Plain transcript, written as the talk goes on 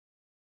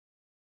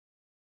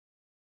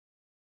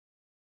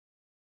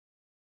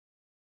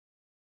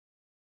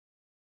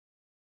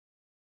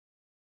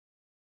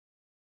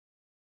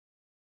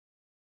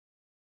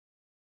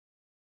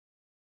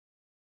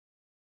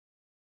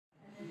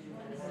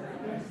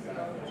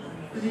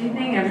Good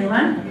evening,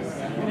 everyone.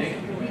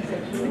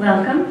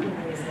 Welcome.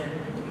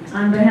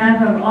 On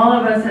behalf of all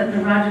of us at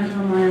the Rogers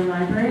Memorial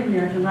Library, we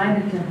are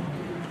delighted to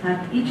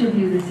have each of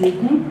you this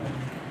evening.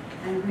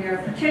 And we are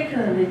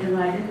particularly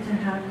delighted to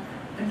have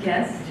a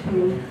guest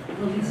who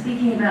will be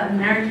speaking about the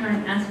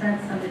maritime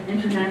aspects of the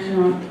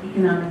international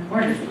economic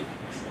order.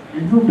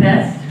 And who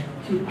best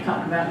to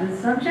talk about this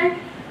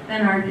subject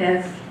than our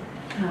guest,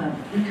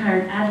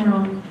 retired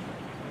Admiral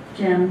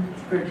Jem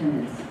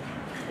Gurton is.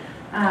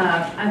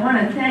 I want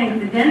to thank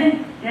the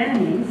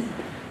Denneys,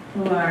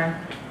 who are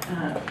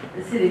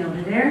sitting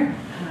over there,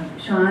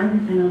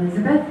 Sean and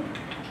Elizabeth,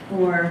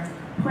 for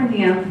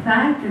pointing out the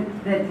fact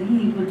that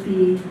he would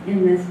be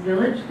in this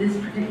village this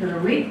particular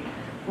week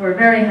for a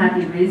very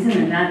happy reason,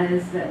 and that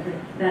is that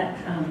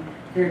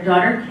their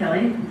daughter,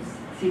 Kelly, who's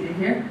seated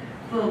here,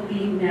 will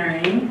be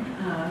marrying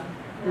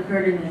the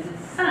Gurton's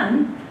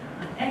son,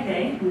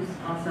 Ege, who's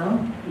also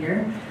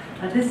here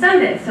this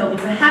Sunday. So it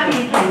was a happy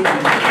occasion.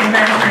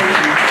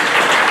 Congratulations.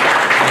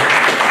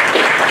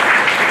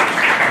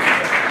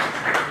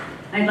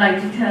 I'd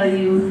like to tell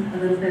you a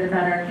little bit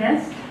about our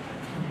guest.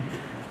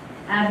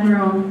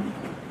 Admiral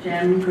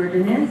Jem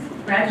Gurton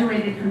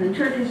graduated from the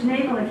Turkish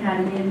Naval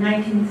Academy in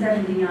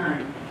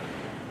 1979.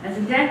 As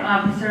a deck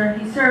officer,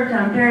 he served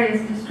on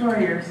various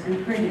destroyers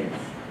and frigates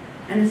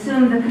and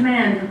assumed the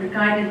command of the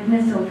guided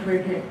missile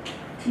frigate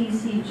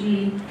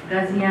TCG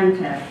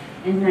Gaziantep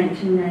in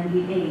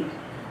 1998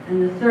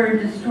 and the 3rd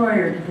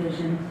Destroyer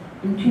Division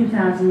in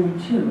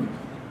 2002.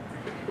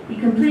 He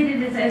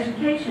completed his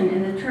education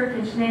in the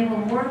Turkish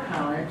Naval War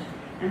College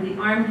and the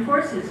Armed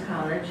Forces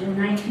College in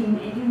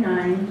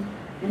 1989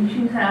 and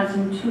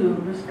 2002,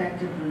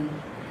 respectively.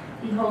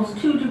 He holds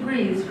 2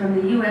 degrees from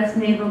the U.S.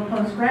 Naval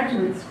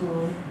Postgraduate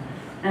School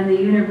and the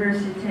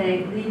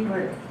Université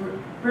Libre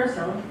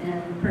Brussels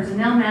in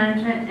Personnel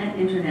Management and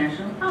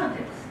International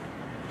Politics.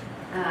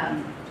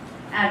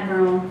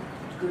 Admiral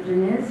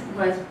Gurton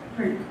was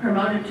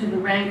promoted to the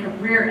rank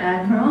of Rear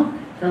Admiral,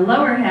 the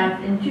lower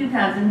half in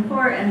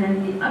 2004, and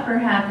then the upper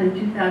half in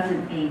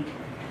 2008.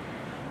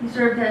 He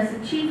served as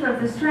the chief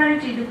of the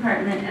strategy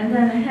department and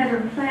then the head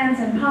of plans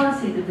and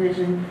policy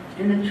division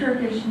in the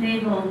Turkish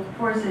Naval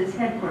Forces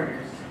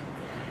headquarters.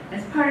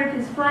 As part of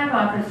his flag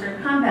officer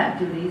combat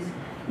duties,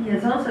 he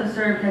has also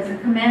served as a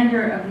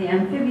commander of the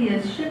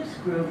amphibious ships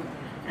group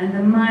and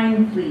the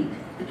mine fleet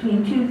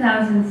between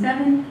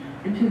 2007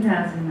 and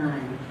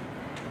 2009.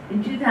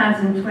 In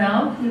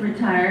 2012, he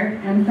retired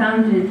and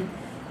founded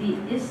the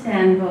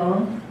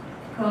Istanbul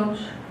Koç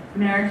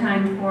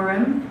Maritime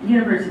Forum,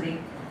 University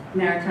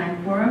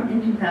Maritime Forum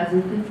in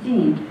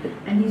 2015.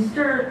 And he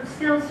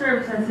still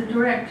serves as the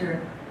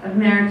director of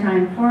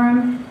Maritime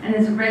Forum and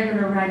is a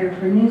regular writer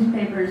for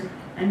newspapers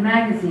and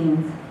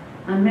magazines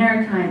on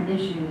maritime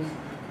issues,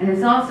 and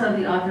is also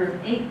the author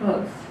of 8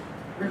 books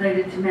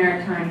related to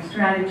maritime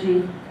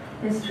strategy,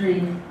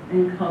 history,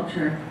 and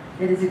culture.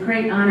 It is a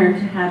great honor to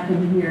have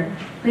him here.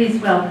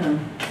 Please welcome.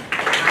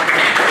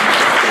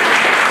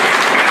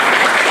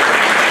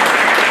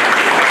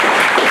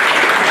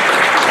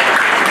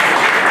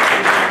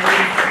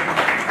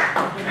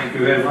 Thank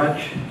you very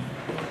much,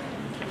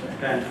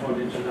 Ben, for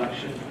the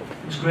introduction.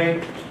 It's a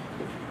great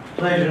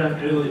pleasure and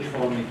privilege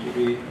for me to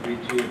be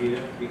with you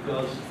here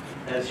because,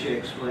 as she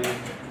explained,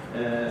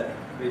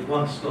 with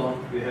one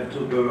stone we have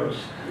 2 birds.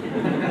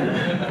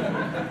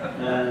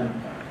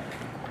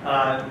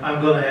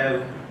 I'm going to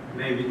have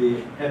maybe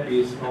the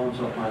happiest moments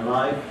of my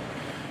life.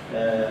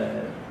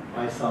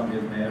 My son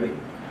will marry,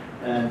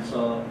 and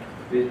so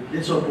with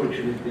this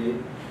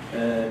opportunity,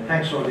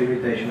 thanks for the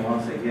invitation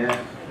once again,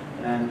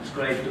 and it's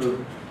great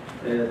to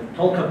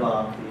talk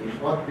about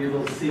what we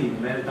will see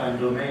in maritime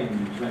domain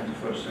in the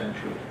 21st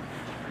century.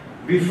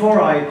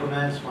 Before I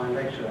commence my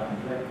lecture, I'm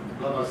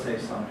going to say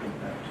something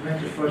that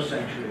 21st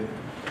century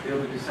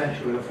will be the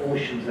century of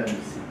oceans and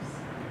the seas.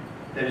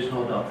 There is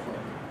no doubt for it.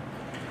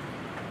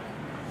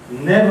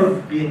 Never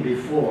been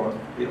before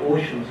the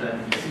oceans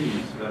and the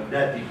seas were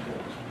that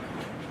important.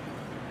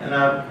 And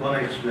I'm going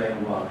to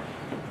explain why.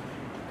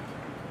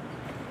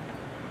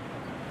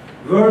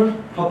 World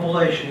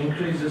population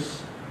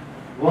increases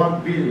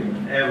 1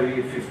 billion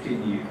every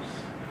 15 years.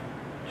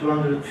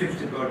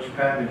 250 births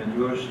per minute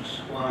versus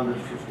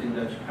 115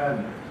 deaths per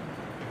minute.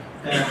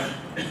 And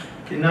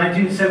in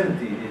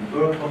 1970, the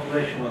world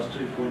population was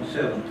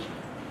 3.7.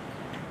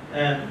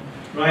 And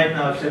right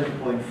now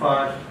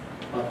 7.5.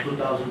 By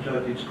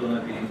 2030, it's going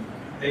to be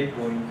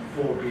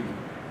 8.4 billion.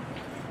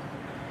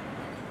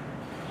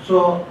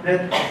 So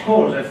that, of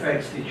course,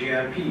 affects the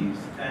GNPs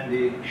and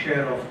the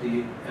share of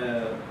the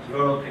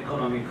world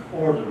economic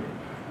order.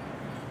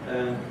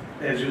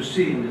 As you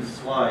see in this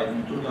slide,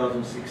 in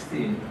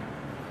 2016,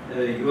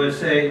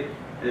 USA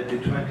at the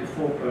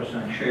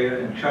 24% share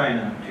and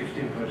China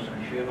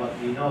 15% share, but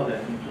we know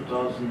that in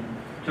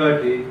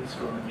 2030 it's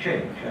going to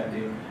change, and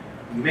the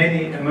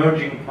many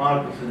emerging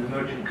markets and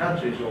emerging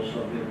countries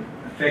also will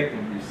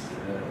affecting this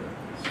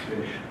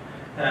situation.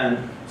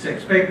 And it's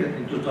expected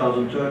in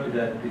 2030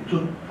 that the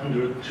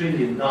 $200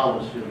 trillion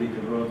will be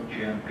the world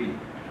GNP.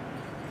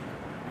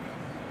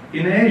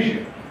 In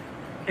Asia,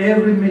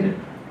 every minute,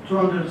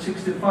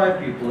 265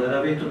 people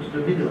elevated to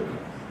the middle class,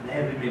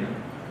 every minute.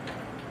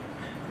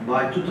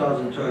 By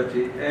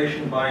 2030,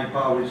 Asian buying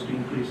power is to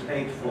increase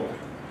eightfold.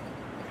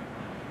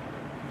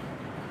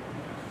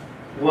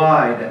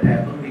 Why that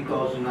happened?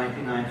 Because in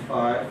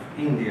 1995,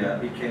 India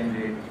became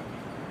the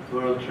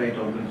World Trade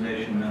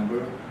Organization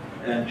member,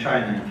 and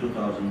China in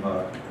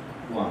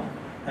 2001.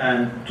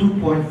 And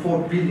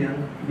 2.4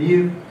 billion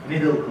new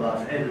middle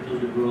class added to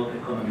the world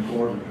economic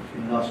order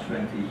in the last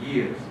 20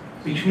 years,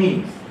 which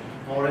means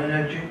more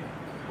energy,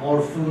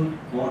 more food,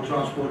 more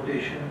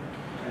transportation,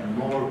 and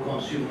more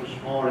consumers,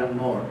 more and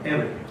more,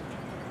 everything.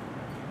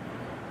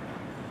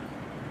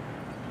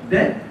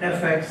 That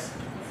affects,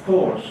 of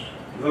course,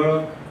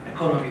 world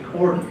economic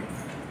order,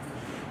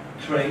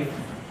 trade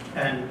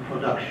and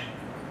production,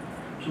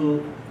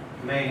 two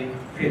main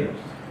pillars.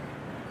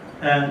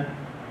 And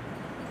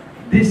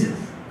this is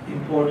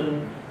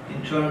important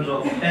in terms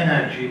of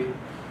energy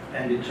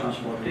and the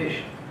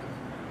transportation,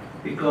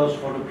 because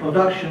for the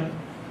production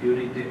you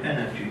need the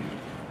energy,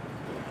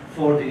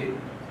 for the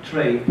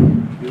trade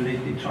you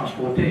need the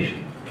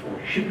transportation or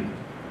shipping.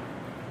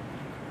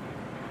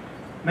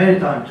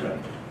 Maritime trade,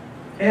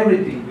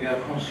 everything we are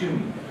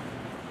consuming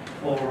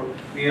or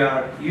we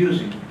are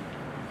using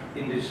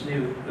in this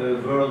new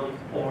world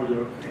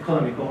order,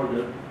 economic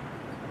order,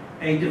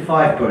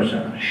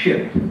 85% are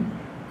shipped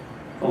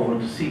over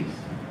the seas.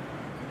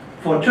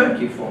 For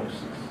Turkey, for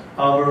instance,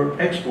 our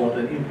export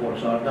and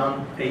imports are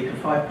done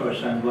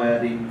 85% via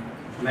the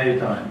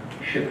maritime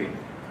shipping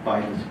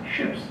by the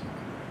ships.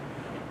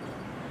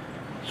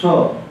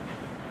 So,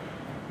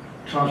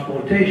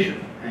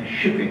 transportation and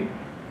shipping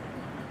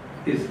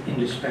is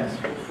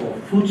indispensable for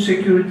food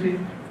security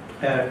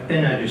and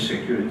energy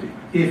security.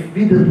 If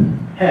we didn't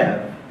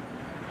have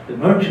the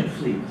merchant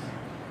fleets,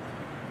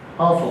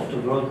 half of the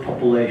world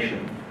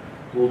population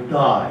will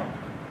die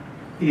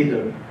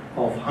either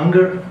of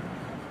hunger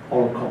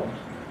or cold.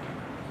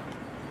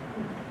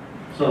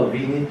 So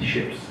we need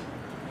ships.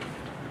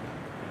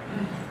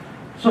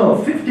 So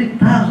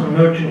 50,000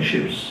 merchant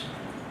ships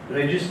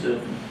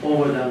registered in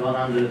over than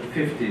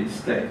 150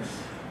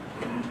 states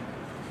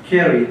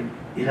carried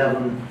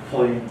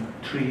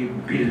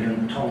 11.3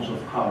 billion tons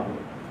of cargo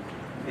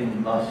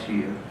in last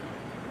year.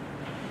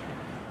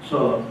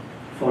 So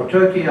for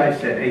Turkey, I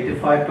said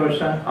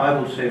 85%. I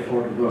will say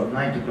for the world,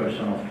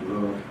 90% of the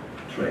world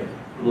trade,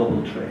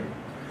 global trade.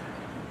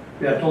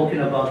 We are talking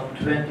about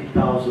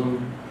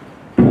 20,000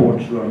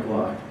 ports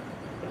worldwide,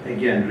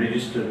 again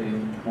registered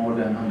in more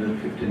than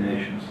 150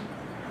 nations.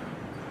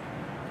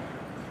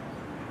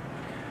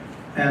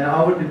 And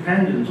our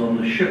dependence on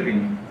the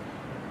shipping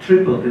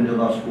tripled in the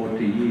last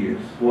 40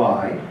 years.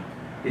 Why?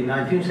 In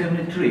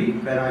 1973,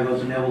 when I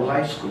was in naval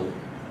high school,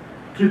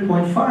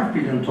 3.5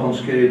 billion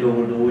tons carried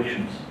over the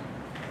oceans.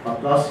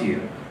 But last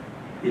year,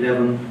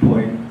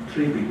 11.3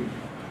 billion.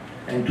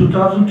 And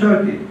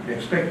 2030,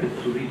 expected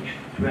to reach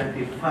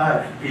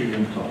 25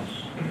 billion tons.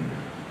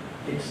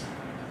 It's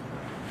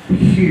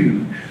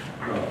huge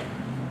growth.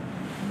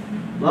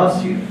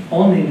 Last year,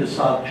 only in the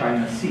South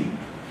China Sea,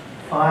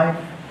 $5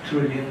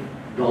 trillion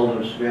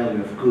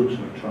value of goods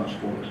were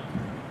transported.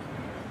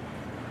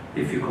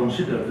 If you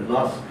consider the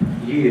last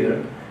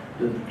year,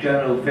 the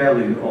general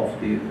value of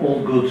the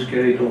all goods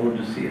carried over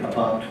the sea,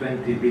 about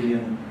 17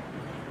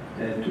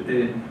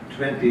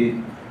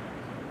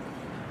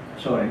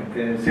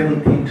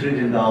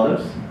 trillion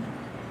dollars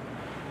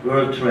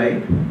world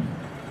trade,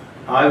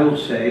 I will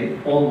say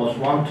almost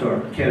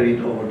 1/3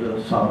 carried over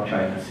the South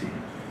China Sea.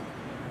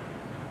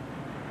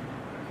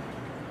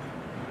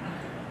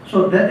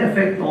 So that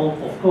affects,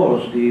 of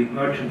course, the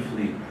merchant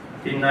fleet.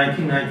 In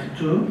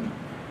 1992,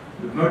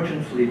 the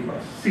merchant fleet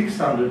was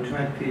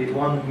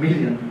 621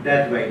 million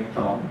deadweight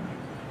ton,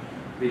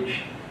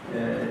 which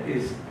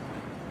is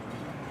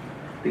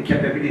the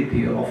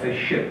capability of a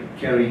ship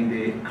carrying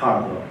the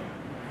cargo.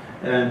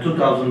 In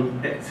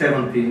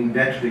 2017,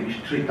 that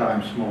reached 3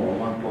 times more,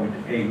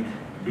 1.8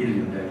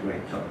 billion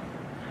deadweight ton.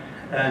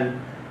 And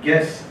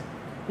guess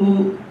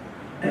who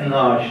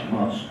enlarged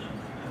most?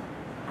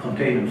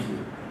 Container fleet.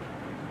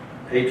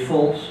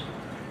 8-folds,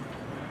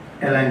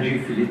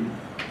 LNG fleet,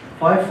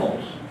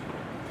 5-folds.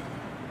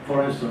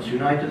 For instance,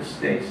 United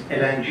States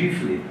LNG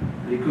fleet,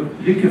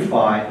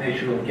 liquefied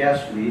natural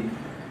gas fleet,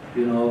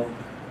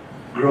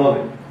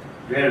 growing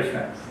very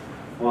fast.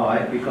 Why?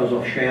 Because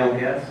of shale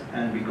gas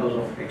and because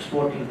of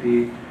exporting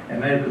the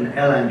American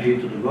LNG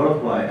to the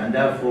worldwide, and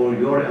therefore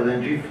your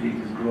LNG fleet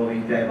is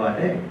growing day by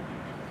day.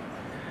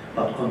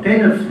 But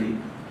container fleet,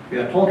 we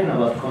are talking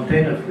about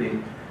container fleet,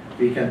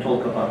 we can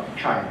talk about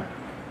China.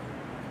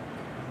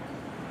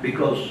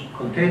 Because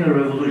container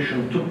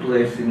revolution took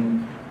place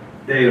in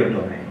their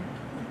domain.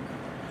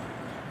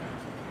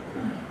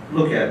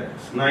 Look at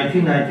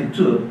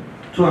 1992,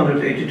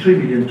 283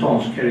 million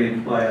tons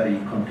carried via the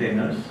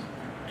containers.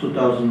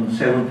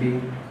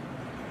 2017,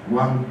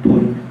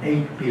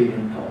 1.8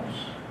 billion tons.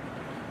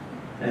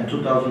 And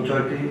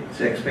 2030,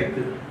 it's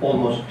expected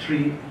almost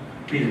 3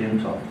 billion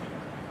tons.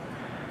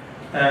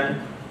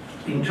 And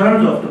in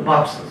terms of the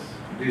boxes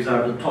these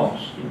are the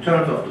tons. In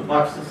terms of the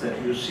boxes that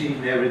you see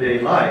in everyday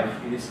life,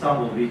 in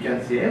Istanbul we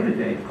can see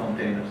everyday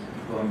containers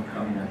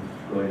coming and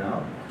going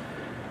out.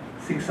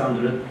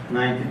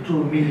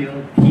 692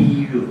 million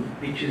TEU,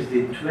 which is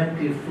the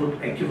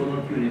 20-foot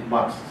equivalent unit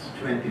boxes,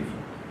 20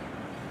 foot.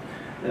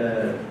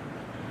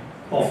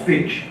 Of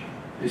which,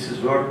 this is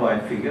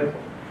worldwide figure,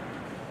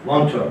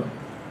 1/3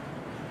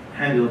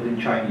 handled in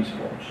Chinese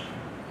ports.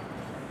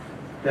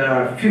 There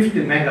are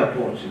 50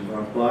 megaports in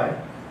worldwide.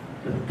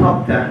 The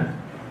top 10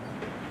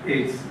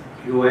 is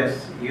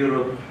US,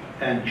 Europe,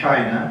 and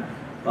China,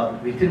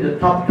 but within the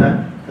top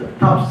 10, the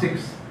top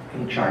 6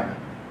 in China.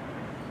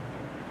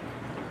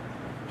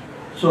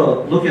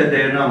 So look at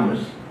their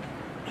numbers.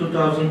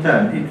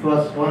 2010, it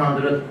was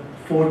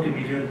 140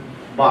 million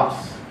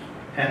boxes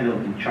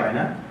handled in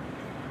China.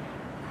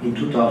 In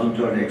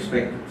 2030,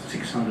 expected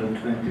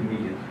 620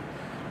 million.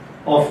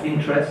 Of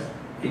interest,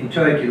 in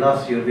Turkey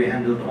last year we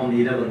handled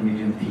only 11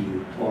 million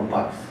TEU or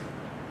box.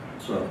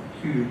 So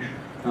huge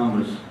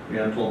numbers we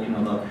are talking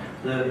about.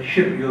 The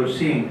ship you're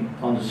seeing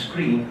on the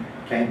screen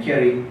can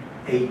carry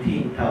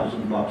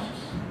 18,000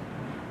 boxes.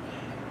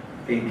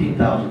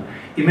 18,000.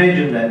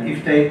 Imagine that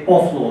if they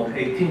offload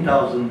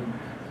 18,000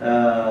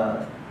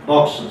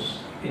 boxes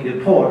in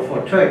the port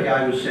for Turkey,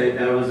 I would say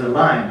there was a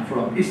line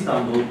from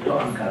Istanbul to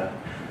Ankara.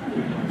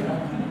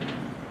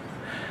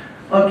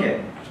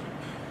 Okay,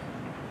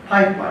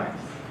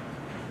 pipelines.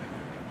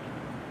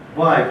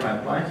 Why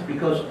pipelines?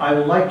 Because I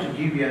would like to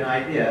give you an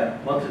idea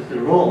what is the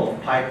role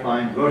of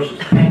pipeline versus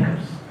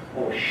tankers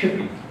or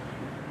shipping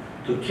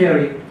to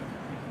carry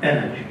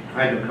energy,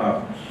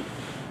 hydrocarbons.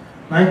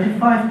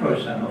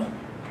 95% of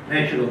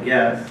natural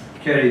gas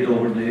carried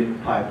over the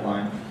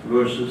pipelines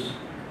versus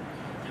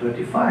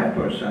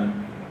 35%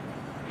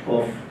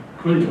 of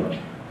crude oil,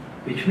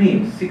 which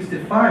means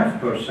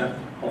 65%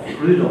 of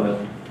crude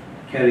oil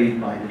carried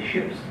by the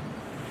ships.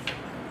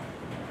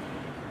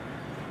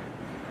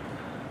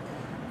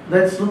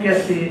 Let's look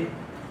at the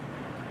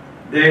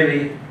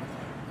daily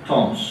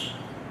tons.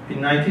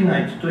 In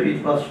 1992,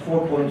 it was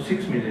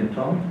 4.6 million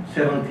tons,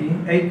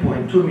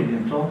 8.2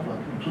 million tons, but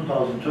in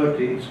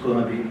 2030, it's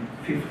going to be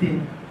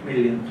 15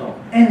 million tons.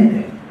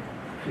 Anything,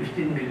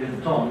 15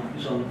 million tons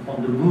is on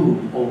the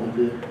move over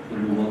the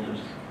blue waters.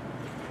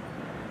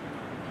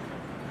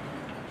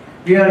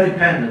 We are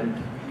dependent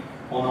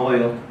on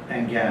oil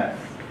and gas,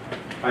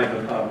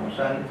 hydrocarbons,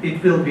 and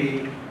it will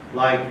be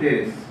like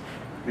this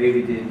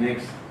maybe the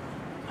next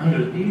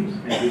 100 years,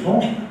 maybe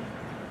more.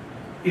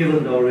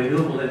 Even though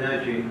renewable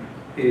energy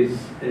is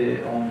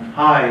on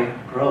high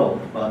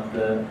growth, but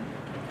the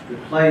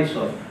place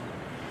of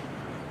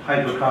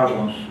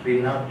hydrocarbons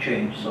will not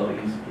change so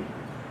easily.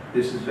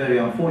 This is very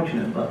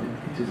unfortunate, but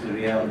it is a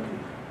reality.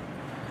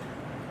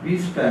 We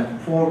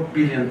spent 4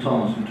 billion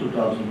tons in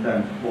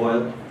 2010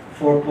 oil,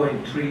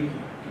 4.3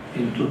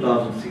 in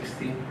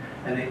 2016,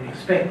 and it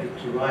expected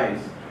to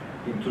rise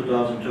in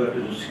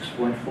 2030 to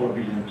 6.4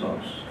 billion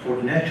tons. For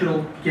the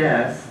natural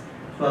gas,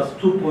 it was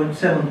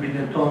 2.7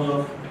 billion tons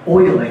of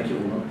oil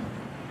equivalent.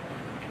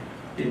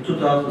 In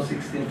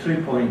 2016,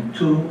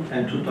 3.2,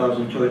 and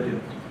 2030,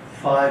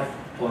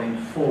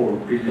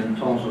 5.4 billion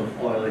tons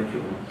of oil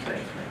equivalent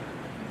expected.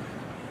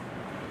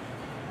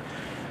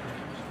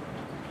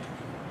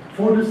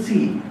 For the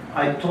sea,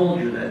 I told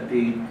you that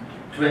the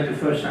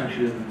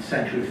 21st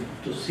century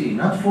to sea,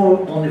 not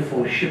only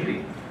for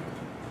shipping,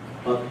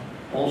 but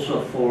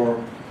also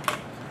for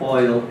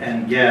oil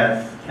and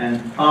gas and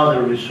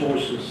other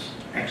resources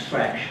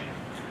extraction.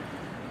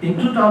 In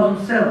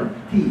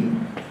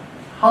 2017,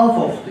 half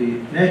of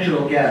the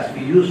natural gas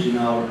we use in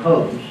our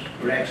homes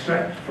were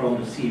extracted from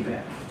the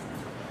seabed,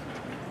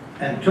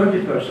 and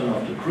 30%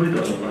 of the crude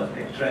oil was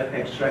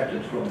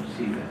extracted from the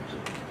seabed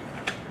too.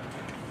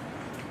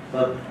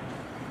 But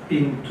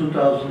in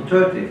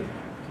 2030,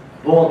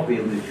 both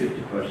will be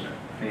 50%,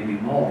 maybe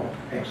more,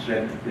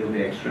 will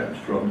be extracted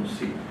from the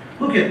sea.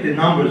 Look at the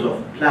numbers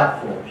of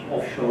platforms,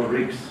 offshore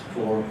rigs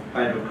for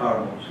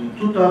hydrocarbons. In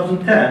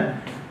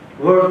 2010,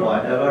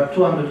 worldwide, there were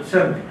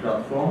 270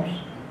 platforms.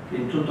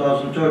 In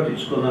 2030,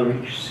 it's going to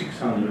reach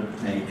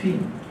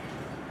 618.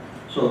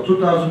 So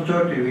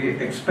 2030, we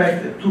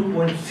expect a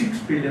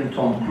 2.6 billion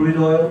ton crude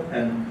oil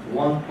and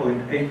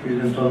 1.8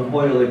 billion ton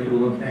oil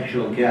equivalent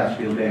natural gas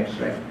will be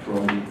extracted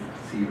from the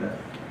seabed.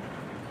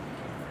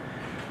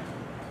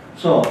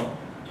 So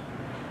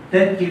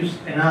that gives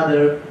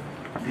another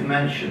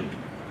dimension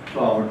to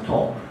our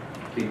talk.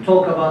 We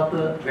talk about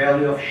the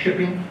value of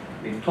shipping,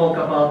 we talk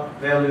about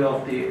value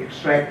of the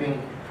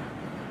extracting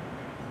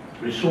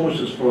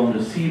resources from the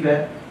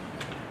seabed,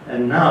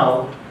 and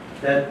now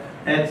that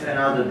adds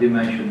another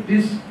dimension.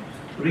 This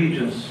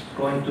region's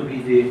going to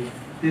be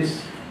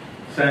this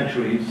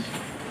century's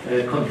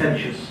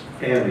contentious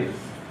areas.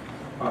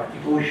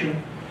 Arctic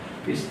Ocean,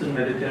 Eastern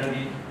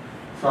Mediterranean,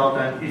 South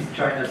and East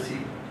China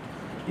Sea,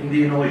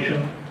 Indian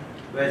Ocean,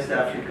 West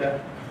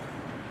Africa.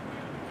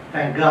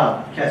 Thank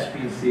God,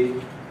 Caspian Sea.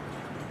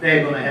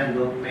 They're going to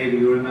handle, maybe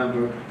you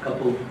remember a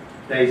couple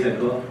days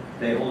ago,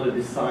 they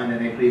already signed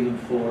an agreement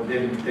for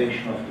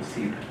delimitation of the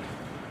seabed.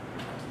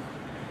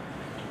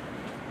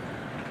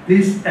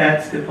 This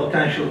adds the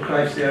potential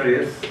crisis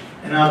areas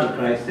and other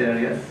crisis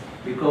areas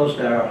because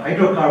there are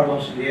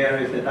hydrocarbons in the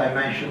areas that I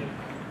mentioned.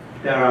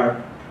 There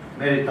are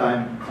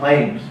maritime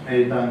claims,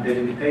 maritime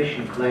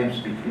delimitation claims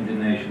between the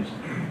nations.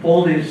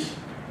 All these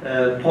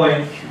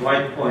points,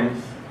 white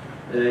points,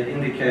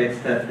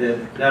 indicates that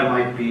there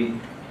might be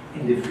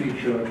in the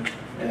future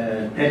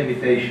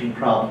delimitation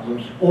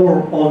problems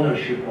or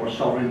ownership or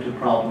sovereignty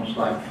problems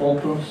like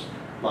Falklands,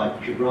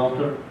 like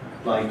Gibraltar,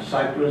 like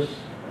Cyprus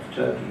of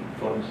Turkey,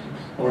 for instance,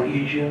 or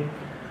Aegean,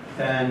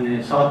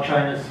 and South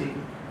China Sea,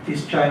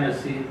 East China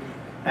Sea,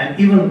 and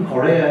even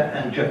Korea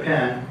and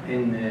Japan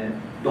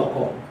in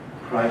Doko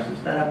crisis.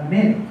 There are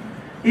many,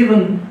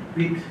 even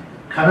with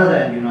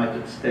Canada and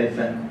United States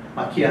and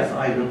Machias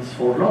Islands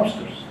for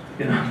lobsters.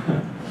 You know,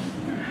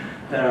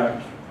 there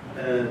are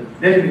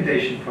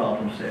delimitation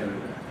problems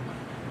everywhere.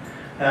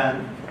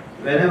 And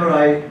whenever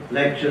I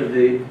lecture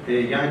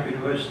the young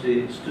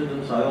university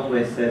students, I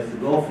always say,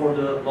 go for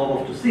the law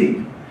of the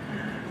sea.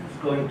 It's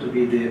going to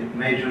be the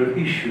major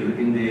issue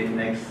in the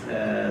next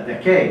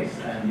decades,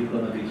 and you're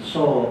going to be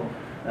so,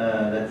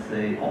 let's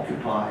say,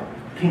 occupied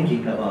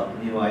thinking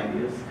about new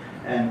ideas.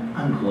 And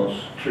UNCLOS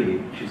 3,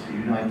 which is the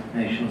United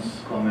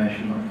Nations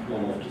Convention on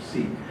Law of the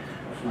Sea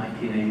of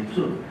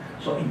 1982.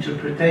 So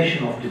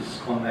interpretation of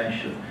this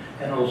convention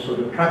and also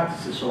the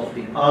practices of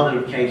the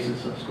other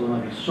cases is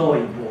going to be so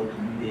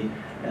important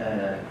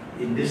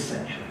in this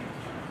century.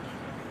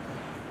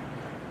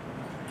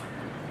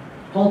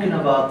 Talking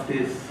about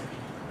this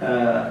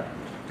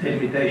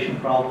delimitation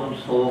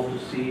problems, law of the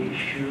sea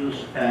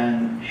issues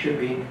and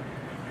shipping,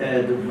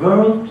 the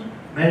world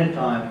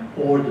maritime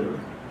order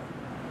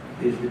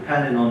is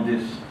dependent on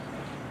these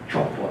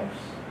choke points.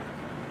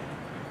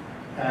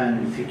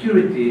 And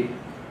security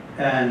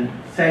and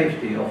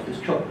safety of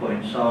these choke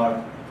points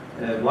are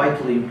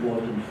vitally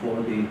important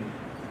for the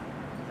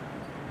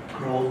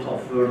growth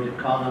of world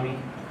economy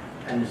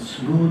and the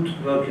smooth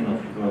working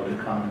of the world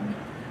economy.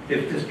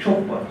 If these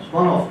choke points,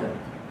 one of them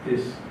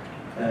is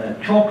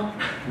choked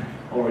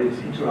or is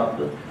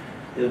interrupted,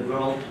 the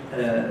world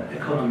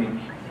economic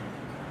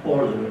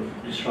order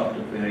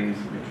disrupted very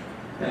easily.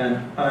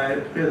 And I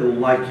really would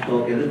like to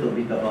talk a little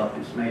bit about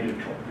these major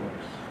choke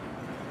points.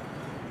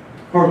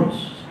 Hormuz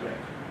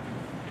Strait.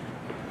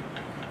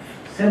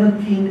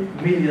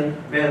 17 million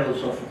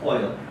barrels of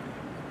oil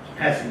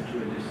passing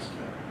through this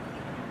strait.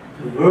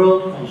 The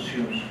world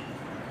consumes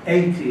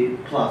 80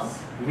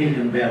 plus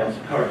million barrels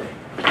per day.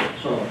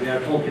 So we are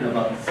talking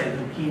about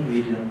 17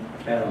 million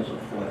barrels of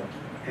oil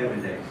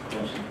every day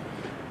crossing.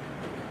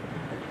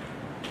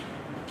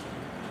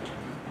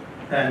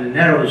 And the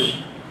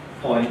narrowest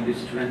point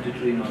is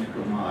 23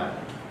 nautical miles.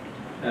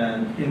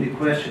 And in the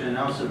question and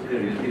answer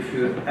period, if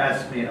you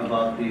ask me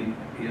about the,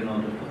 the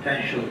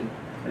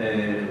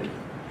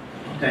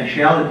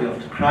potentiality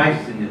of the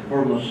crisis in the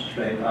Hormuz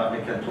Strait, I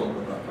can talk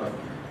about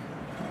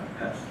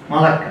that.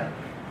 Malacca,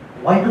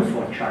 vital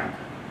for China.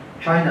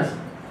 China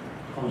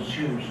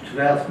consumes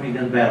 12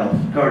 million barrels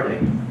per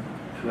day.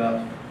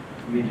 12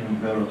 million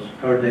barrels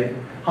per day,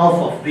 half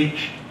of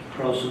which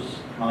crosses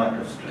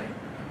Malacca Strait.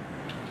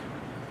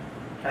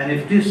 And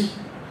if this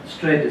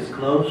strait is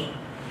closed,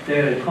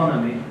 their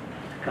economy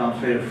becomes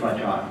very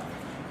fragile.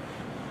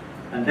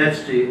 And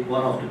that's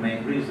one of the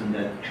main reasons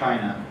that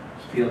China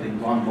is building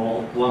one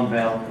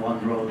belt, one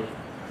road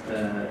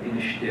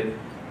initiative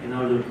in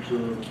order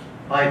to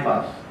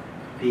bypass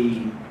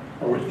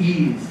or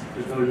ease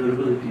the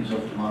vulnerabilities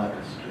of the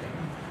Malacca Strait.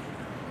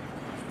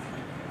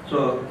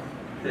 So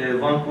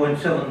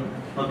 1.7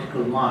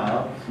 nautical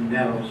miles is the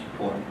narrowest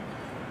point.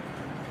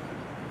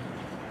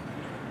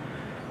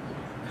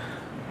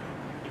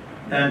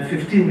 And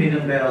 15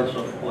 million barrels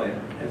of oil,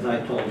 as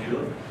I told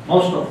you,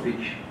 most of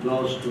which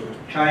goes to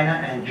China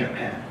and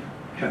Japan.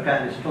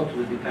 Japan is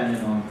totally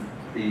dependent on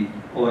the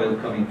oil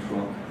coming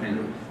from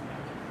Middle East.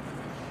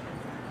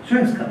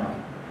 Suez Canal,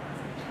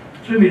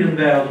 3 million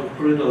barrels of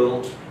crude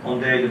oil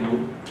on daily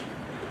move,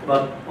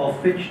 but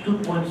of which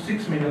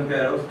 2.6 million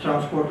barrels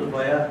transported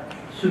via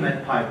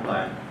Suez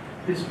pipeline.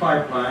 This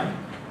pipeline,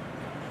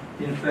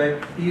 in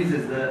fact,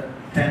 eases the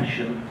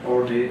tension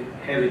or the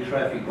heavy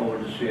traffic over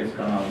the Suez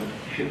Canal.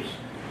 The ships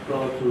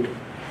go to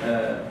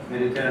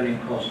Mediterranean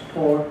coast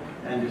port,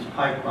 and this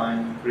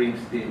pipeline brings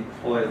the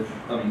oil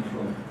coming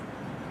from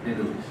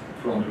Middle East,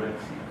 from the Red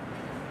Sea.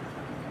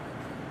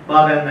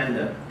 Bab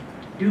el-Mandeb.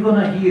 You're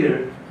gonna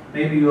hear,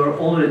 maybe you're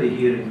already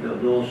hearing,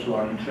 those who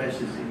are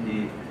interested in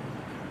the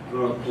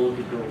world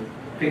political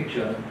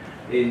picture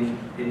in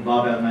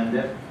Bab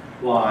el-Mandeb.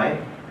 Why?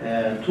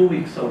 2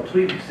 weeks or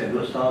 3 weeks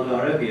ago, Saudi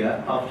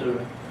Arabia,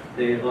 after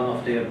one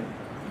of their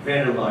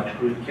very large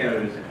crude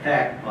carriers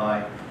attacked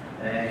by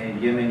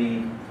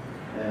Yemeni,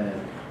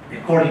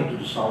 according to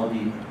the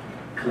Saudi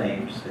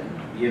claims, the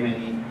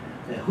Yemeni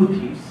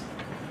Houthis,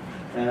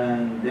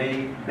 and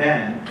they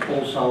banned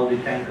all Saudi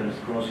tankers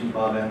crossing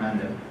Bab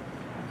el-Mandeb.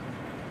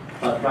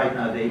 But right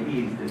now they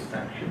eased this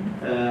sanction.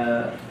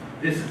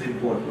 This is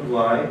important.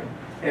 Why?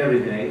 Every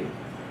day,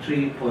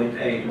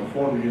 3.8 or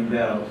 4 million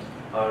barrels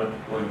are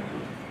going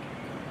through.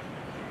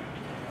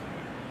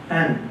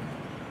 And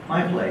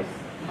my place,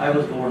 I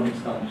was born in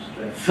Istanbul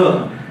Strait,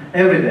 so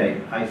every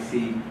day I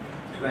see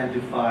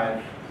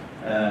 25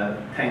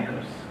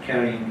 tankers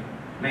carrying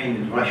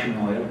mainly Russian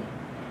oil,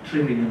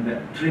 3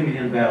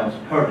 million barrels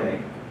per day,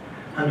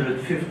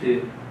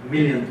 150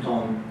 million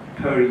ton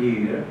per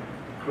year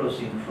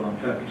crossing from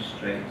Turkish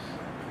Straits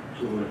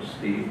towards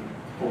the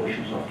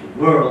oceans of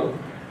the world.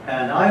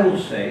 And I will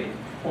say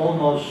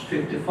almost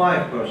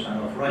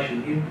 55% of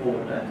Russian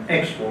import and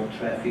export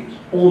traffic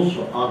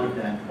also other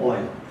than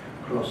oil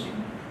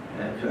crossing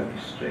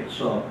Turkish Strait.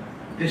 So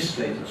this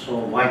strait is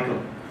so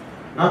vital,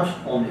 not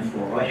only for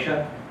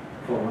Russia,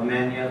 for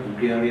Romania,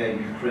 Bulgaria,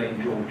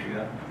 Ukraine,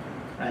 Georgia,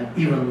 and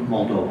even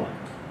Moldova.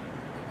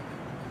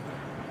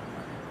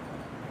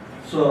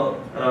 So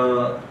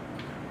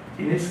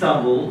in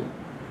Istanbul,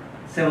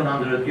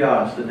 700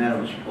 yards, the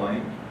narrowest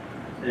point.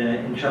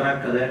 In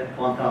Çanakkale,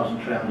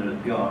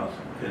 1,300 yards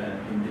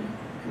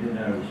in the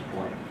narrowest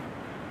point.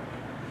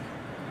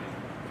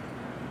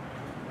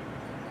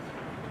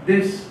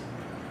 This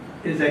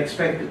is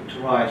expected to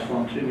rise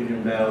from 3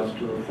 million barrels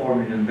to 4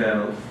 million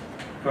barrels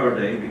per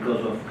day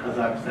because of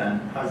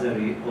Kazakhstan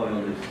Azeri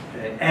oil is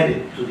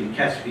added to the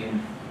Caspian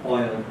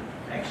oil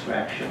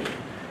extraction.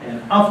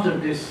 And after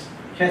this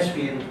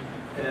Caspian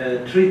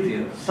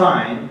treaty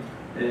signed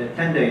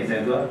 10 days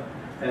ago,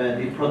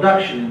 the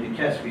production in the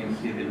Caspian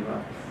Sea will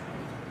rise.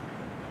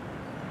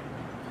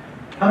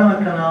 Panama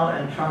Canal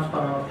and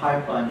Trans-Panama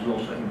pipeline is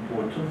also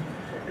important.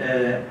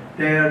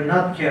 They are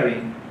not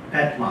carrying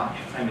that much.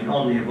 I mean,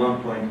 only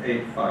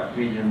 1.85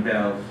 million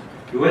barrels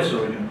U.S.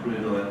 origin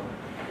crude oil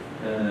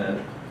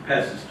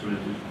passes through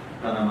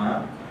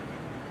Panama.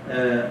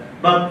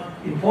 But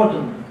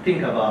important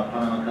thing about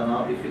Panama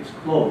Canal, if it's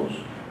closed,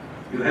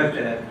 you have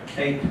to have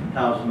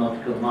 8,000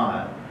 nautical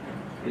miles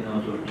in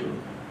order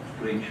to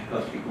reach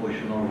Pacific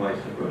Ocean or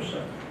vice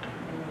versa.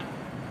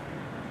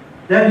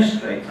 Danish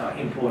Straits are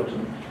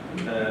important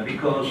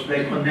because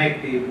they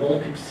connect the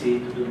Baltic Sea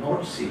to the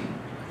North Sea.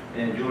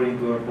 During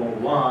World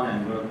War I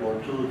and World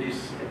War II,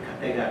 this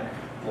Kattegat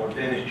or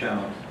Danish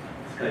channels,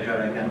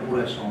 Skagerrak and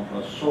Øresund,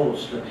 was so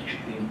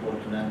strategically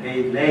important, and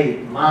they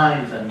laid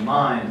mines,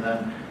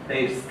 and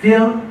they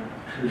still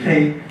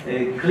lay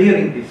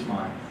clearing these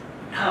mines,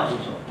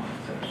 thousands of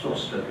mines, so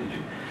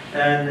strategic.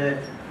 And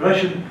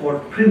Russian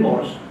port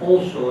Primorsk,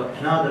 also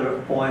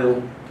another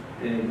oil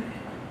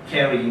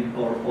carrying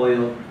or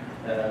oil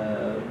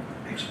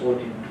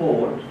exporting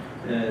port.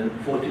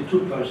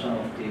 42%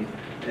 of the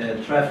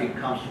traffic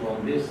comes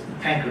from this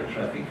tanker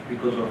traffic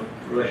because of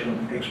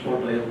Russian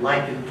export oil,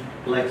 like in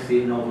Black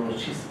Sea,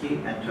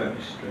 Novorossiysk, and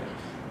Turkish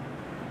Straits.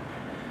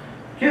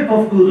 Cape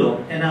of Good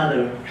Hope,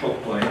 another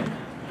choke point,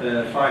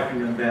 5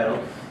 million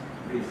barrels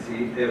we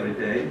see every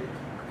day.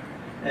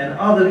 And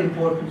other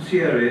important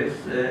sea areas,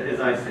 as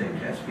I say,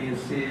 Caspian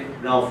Sea,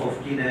 Gulf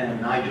of Guinea,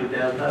 and Niger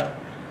Delta.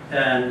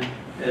 And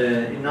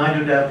in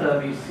Niger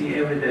Delta, we see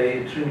every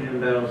day 3 million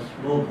barrels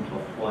movement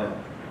of oil.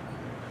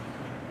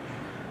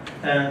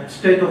 And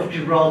Strait of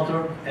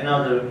Gibraltar,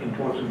 another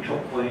important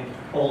choke point,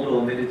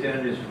 although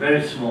Mediterranean is a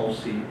very small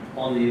sea,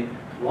 only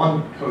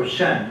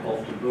 1%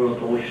 of the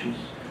world oceans,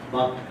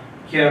 but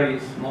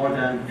carries more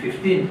than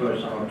 15%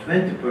 or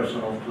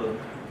 20% of the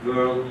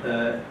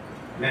world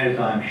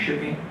maritime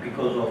shipping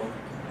because of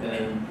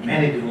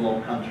many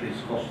developed countries'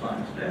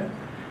 coastlines there.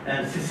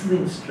 And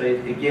Sicilian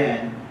Strait,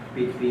 again,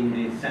 between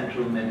the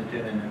central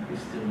Mediterranean and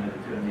eastern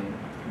Mediterranean,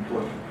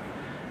 important.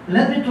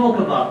 Let me talk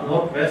about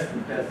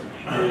Northwestern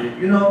Passage.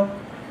 You know,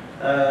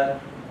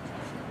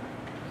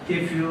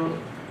 if you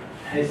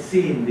have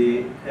seen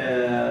the,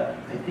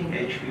 I think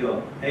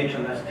HBO,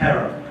 HMS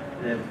Terror,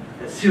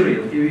 a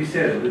serial, TV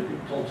serial,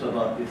 it talks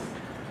about this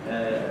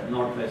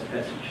Northwest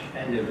Passage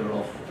endeavor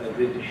of the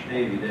British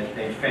Navy that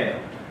they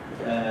failed.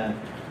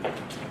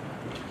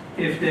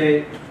 If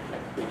they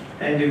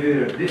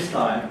endeavor this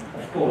time,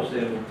 of course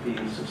they will be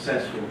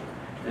successful.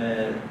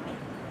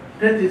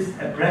 That is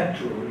a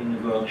breakthrough in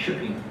the world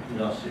shipping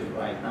industry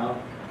right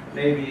now.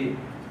 Maybe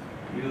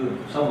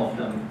some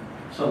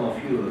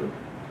of you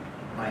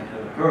might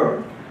have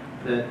heard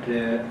that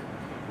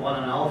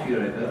 1.5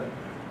 years ago,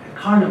 a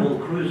Carnival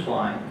cruise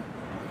line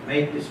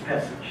made this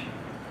passage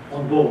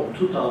on board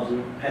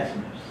 2,000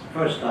 passengers.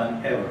 First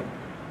time ever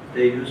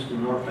they used the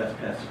Northwest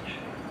Passage,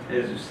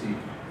 as you see,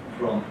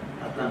 from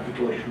Atlantic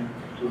Ocean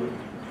to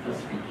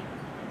Pacific.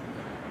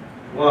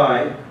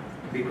 Why?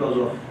 Because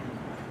of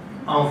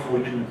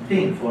unfortunate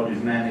thing for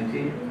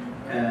humanity,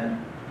 and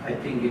I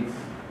think it's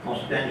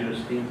most dangerous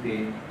thing,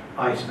 the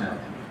ice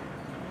melting.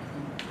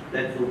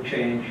 That will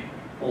change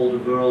all the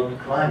world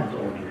climate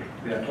order.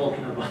 We are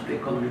talking about the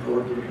economic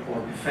order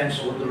or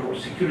defense order or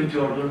security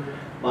order,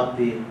 but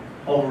the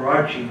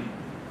overarching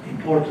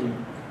important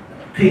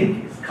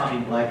thing is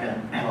coming like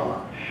an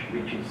avalanche,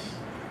 which is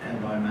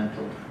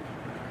environmental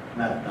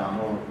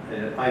meltdown or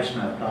ice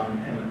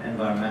meltdown and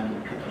environmental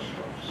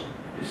catastrophes.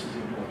 This is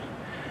important.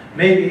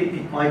 Maybe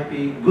it might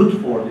be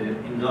good for the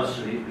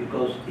industry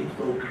because it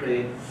will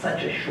create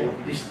such a short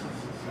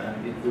distances,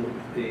 and it will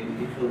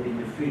in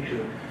the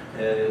future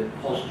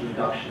cost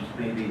reductions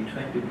maybe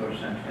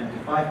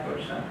 20%,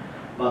 25%.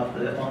 But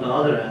on the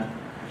other hand,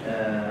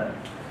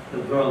 the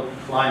world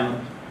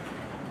climate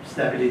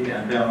stability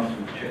and balance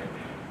will change.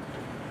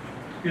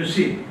 You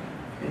see,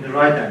 in the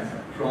right-hand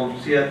side, from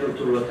Seattle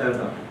to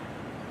Rotterdam,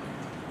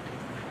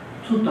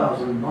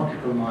 2,000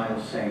 nautical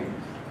miles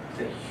savings.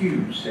 It's a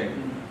huge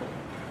saving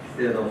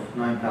instead of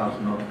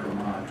 9,000 nautical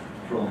miles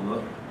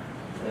from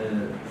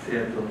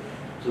Seattle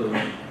to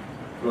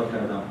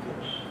Rotterdam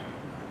ports.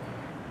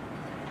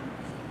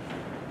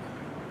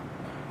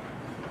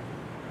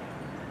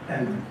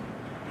 And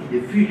in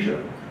the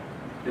future,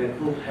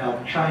 that will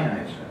help China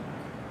as well.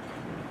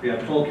 We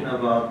are talking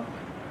about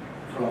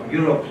from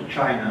Europe to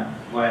China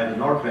via the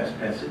Northwest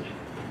Passage.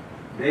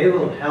 They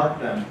will help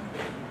them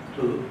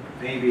to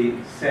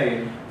maybe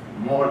save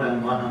more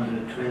than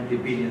 $120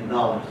 billion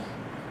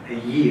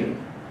a year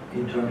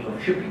in terms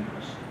of shipping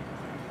costs.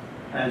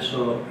 And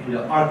so in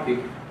the Arctic,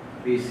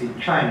 we see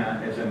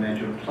China as a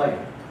major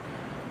player.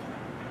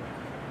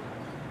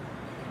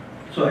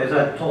 So as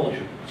I told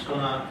you, it's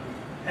going to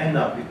end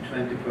up with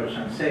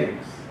 20%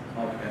 savings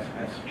Northwest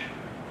Passage.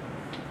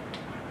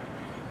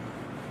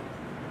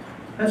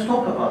 Let's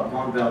talk about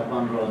One Belt,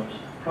 One Road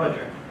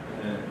project.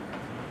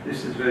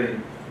 This is very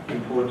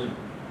important.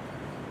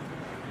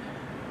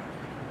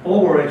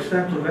 Over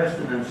extend to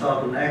western and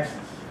southern axis,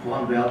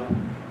 One Belt,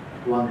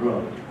 One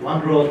Road.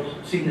 One Road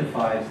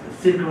signifies the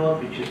Silk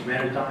Road, which is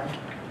maritime.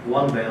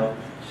 One Belt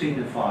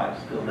signifies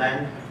the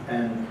land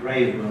and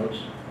railroads,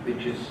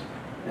 which is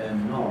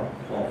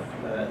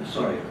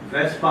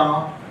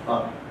westbound,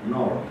 but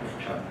north of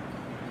China,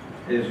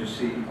 as you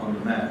see on the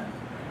map.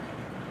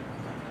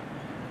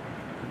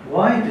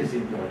 Why it is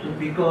important?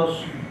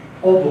 Because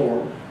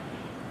OBOR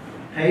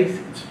takes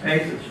its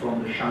basis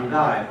from the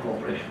Shanghai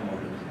Cooperation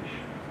Organization.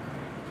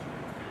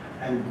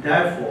 And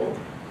therefore,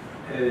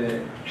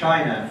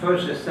 China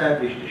first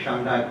established the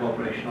Shanghai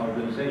Cooperation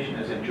Organization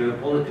as a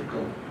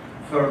geopolitical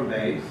firm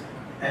base,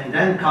 and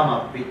then come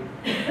up with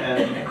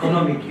an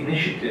economic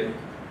initiative,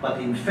 but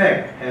in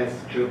fact has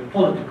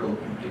geopolitical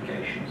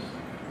implications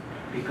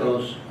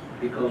because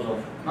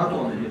of not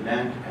only the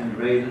land and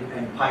rail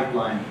and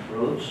pipeline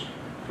roads,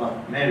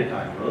 but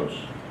maritime roads.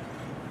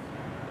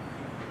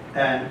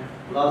 And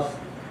last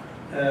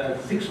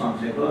 6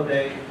 months ago,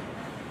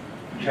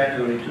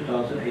 January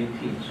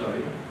 2018,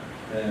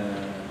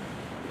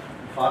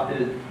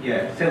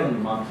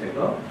 7 months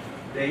ago,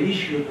 they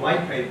issued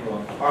white paper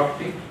on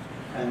Arctic,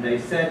 and they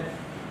said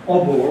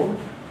OBOR,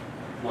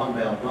 One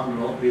Belt, One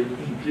Road, will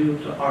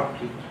include the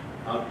Arctic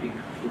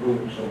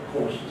routes or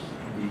courses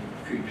in the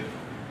future.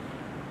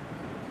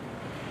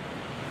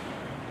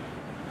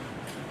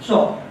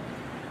 So,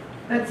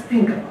 let's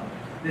think about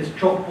this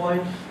choke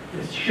points,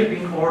 this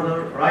shipping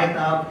order right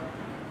now,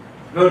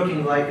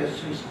 working like a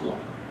Swiss clock.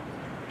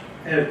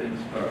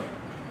 Everything's perfect.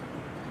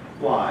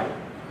 Why?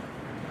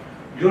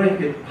 During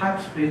the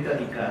Pax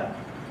Britannica,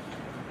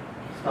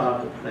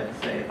 started, let's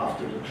say,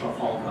 after the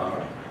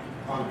Trafalgar,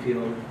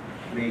 until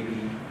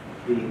maybe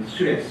the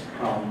Suez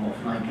problem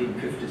of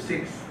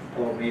 1956,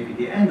 or maybe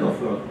the end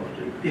of World War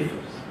II, it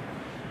differs.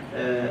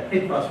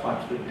 It was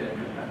Pax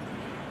Britannica.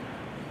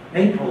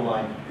 They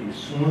provided the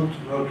smooth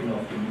working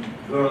of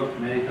the world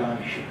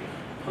maritime shipping,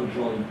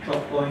 controlling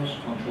choke points,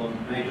 controlling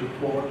major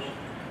ports,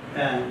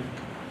 and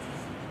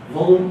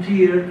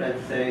volunteered,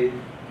 let's say,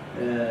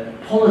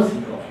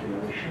 policing of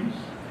the oceans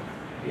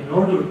in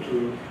order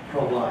to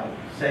provide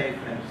safe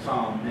and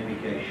sound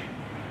navigation.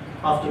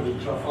 After the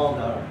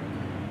Trafalgar,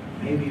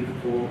 maybe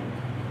for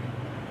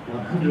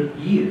 100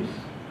 years,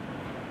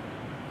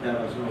 there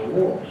was no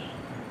wars.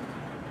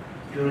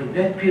 During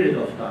that period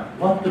of time,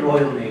 what the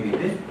Royal Navy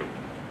did,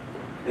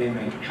 they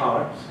made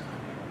charts,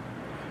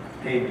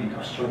 they made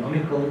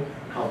astronomical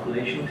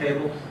calculation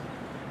tables,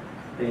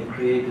 they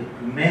created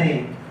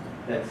many,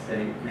 let's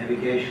say,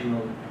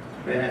 navigational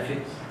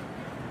benefits.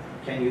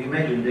 Can you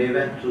imagine, they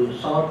went to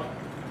South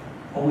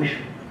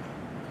Ocean,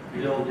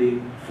 below the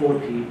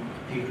 40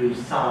 degrees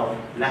south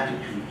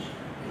latitudes,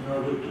 in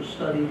order to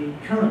study the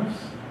currents,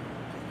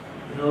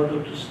 in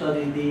order to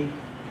study the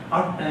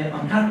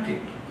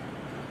Antarctic.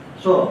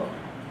 So,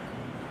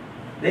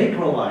 they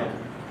provided,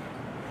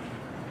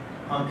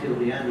 until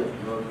the end of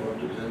the World War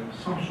II,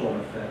 some sort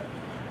of a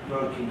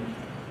working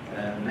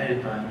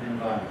maritime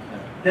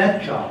environment.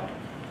 That job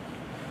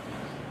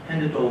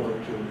handed over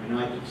to the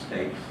United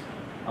States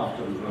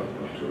after the World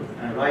War II,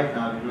 and right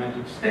now the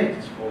United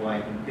States is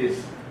providing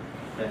this,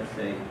 let's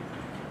say,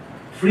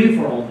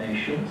 free-for-all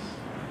nations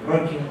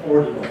working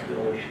order of the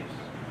oceans,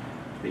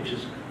 which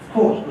is, of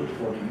course, good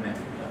for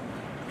humanity.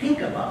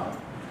 Think about it.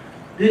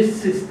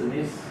 This system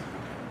is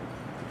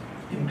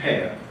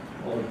impaired,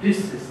 or this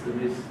system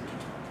is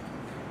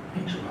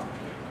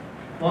interrupted.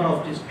 One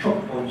of these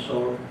choke points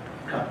are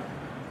cut.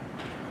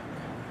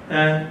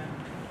 And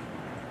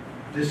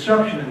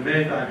disruption in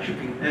maritime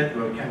shipping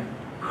network can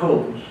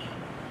cause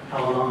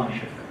avalanche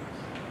effects.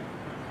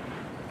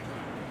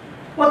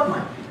 What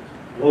might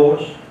be?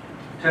 Wars,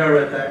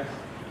 terror attacks,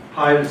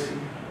 piracy,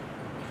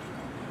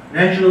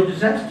 natural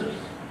disasters,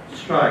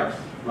 strikes,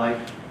 like,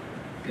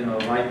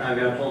 right now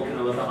we are talking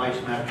about the ice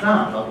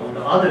meltdown, but on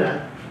the other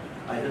hand,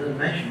 I didn't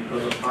mention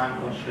because of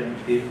time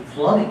constraints, the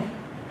flooding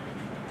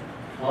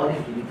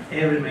flooding in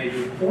every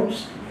major port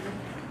city.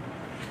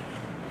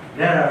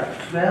 There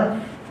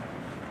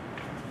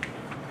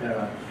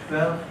are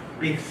 12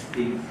 big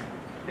cities,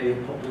 a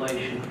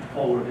population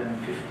over than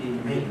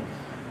 15 million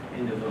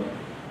in the world.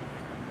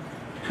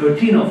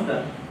 13 of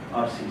them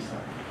are seaside.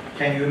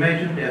 Can you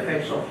imagine the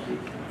effects of the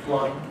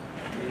flood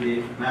in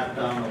the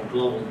meltdown of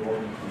global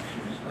warming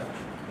continues like that?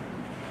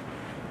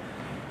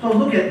 So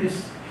look at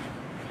this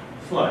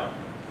slide.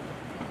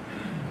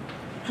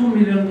 2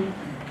 million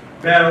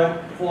barrel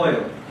of oil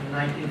in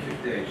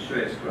 1958,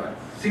 Suez crisis.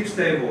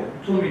 6-day war,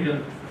 2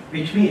 million,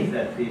 which means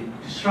that the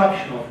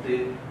disruption of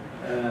the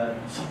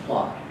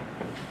supply.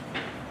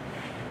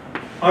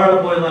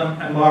 Arab oil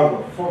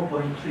embargo,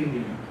 4.3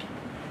 million.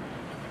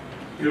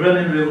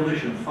 Iranian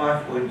revolution,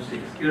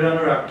 5.6.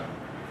 Iran-Iraq,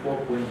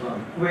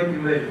 4.1. Kuwait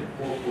invasion,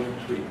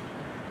 4.3.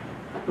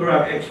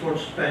 Iraq export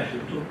suspension,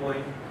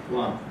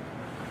 2.1.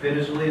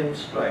 Venezuelan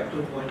strike,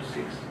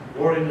 2.6.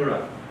 War in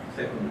Iraq,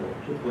 second war,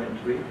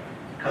 2.3.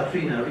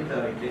 Katrina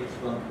retaliates,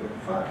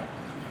 1.5.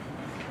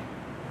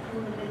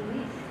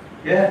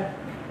 Yeah.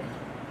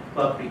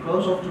 But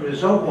because of the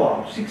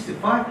reservoir,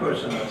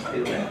 65% are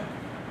still there.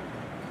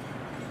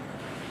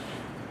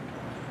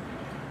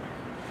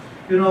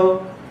 You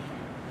know,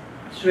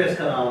 Suez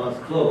Canal was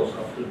closed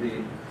after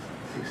the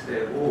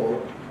 6-day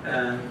war,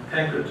 and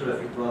tanker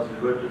traffic was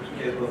diverted to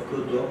Cape of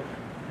Good Hope,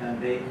 and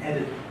they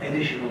added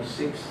additional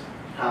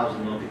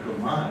 6,000 nautical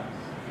miles.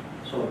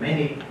 So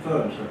many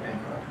firms are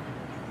bankrupt.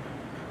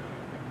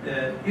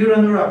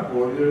 Iran-Iraq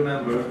war, you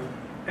remember,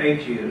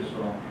 8 years,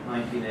 or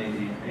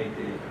 1980 and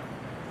 88.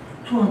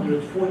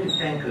 240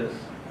 tankers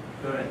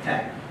were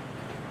attacked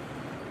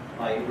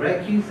by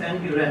Iraqis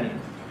and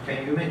Iranians.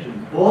 Can you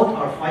imagine? Both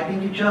are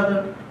fighting each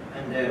other,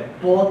 and they're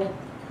both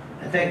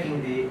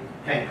attacking the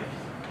tankers.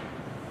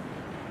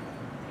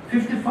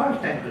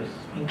 55 tankers,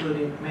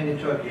 including many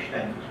Turkish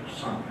tankers, were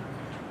sunk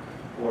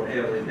or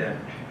heavily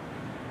damaged.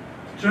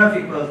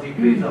 Traffic was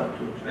decreased up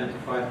to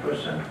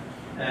 25%,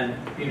 and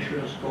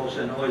insurance costs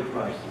and oil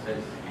prices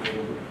as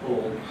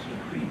all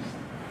increased.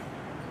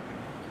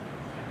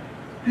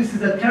 This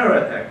is a terror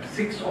attack,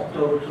 6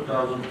 October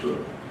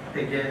 2002,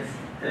 against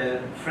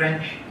a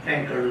French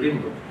tanker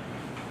Limbo,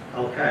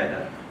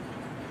 Al-Qaeda.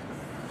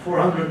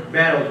 400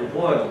 barrels of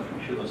oil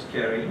she was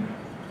carrying,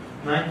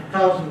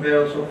 90,000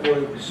 barrels of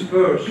oil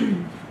dispersed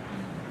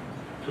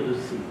to the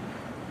sea.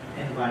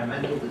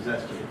 Environmental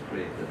disaster it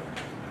created.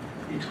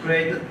 It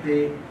created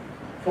the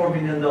 $4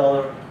 million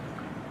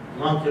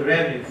monthly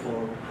revenue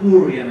for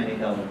poor Yemeni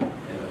government.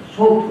 They were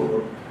so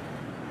poor.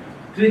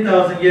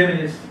 3,000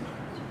 Yemenis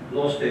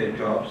lost their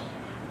jobs,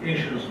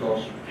 insurance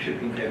lost,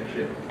 shipping have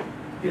tripled.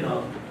 You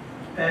know,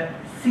 a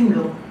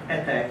single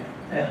attack,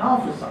 a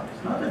half the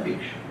size, not a big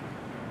ship.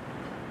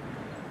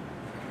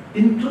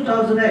 In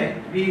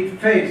 2008, we were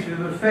faced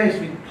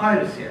with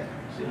piracy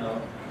attacks, you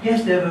know.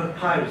 Yes, there were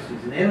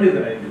piracies in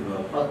everywhere in the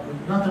world, but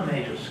not a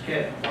major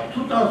scale. But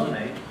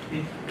 2008,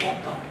 it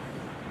popped up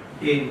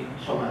in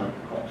Somali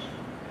coast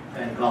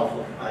and Gulf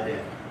of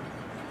Aden.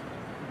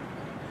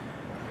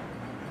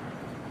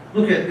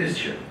 Look at this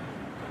ship.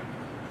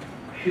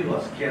 She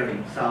was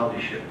carrying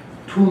Saudi ship,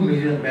 2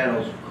 million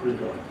barrels of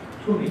crude oil,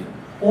 2 million.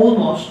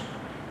 Almost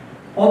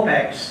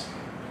OPEC's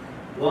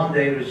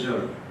one-day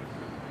reserve.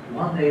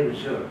 One-day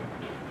reserve.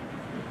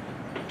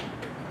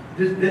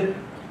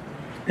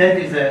 That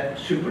is a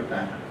super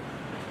tanker.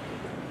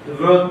 The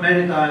world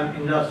maritime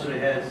industry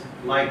has,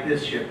 like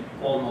this ship,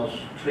 almost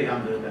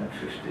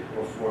 350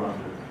 or 400.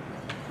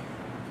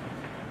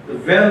 The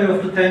value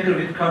of the tanker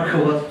with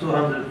cargo was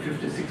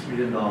 $256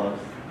 million.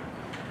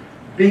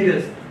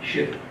 Biggest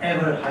ship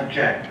ever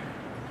hijacked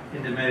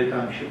in the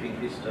maritime shipping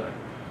history.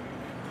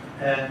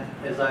 And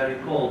as I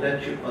recall,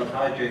 that ship was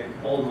hijacked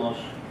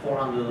almost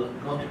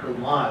 400 nautical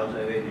miles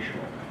away the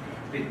shore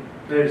with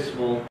very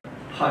small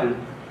pirate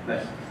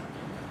vessels.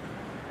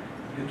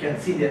 You can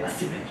see the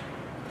asymmetry.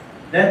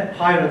 That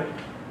pirate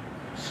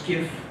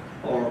skiff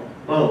or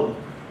boat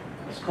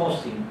is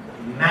costing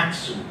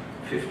maximum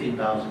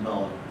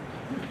 $15,000.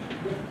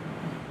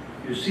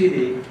 You see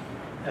the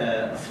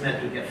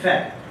asymmetric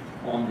effect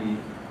on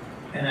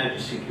the energy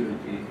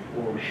security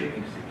or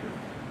shipping security.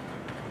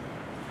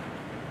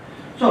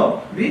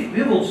 So we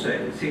will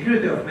say the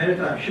security of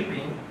maritime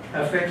shipping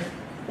affects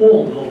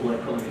all global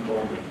economic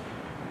order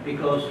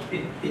because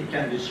it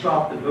can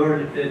disrupt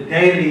the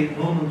daily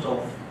movements of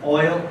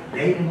oil,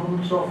 daily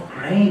movements of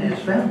grain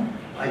as well.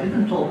 I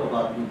didn't talk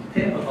about in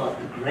detail about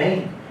the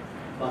grain,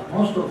 but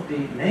most of the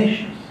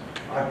nations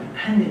are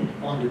dependent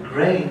on the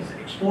grains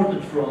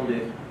exported from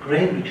the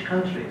grain-rich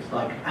countries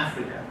like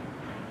Africa.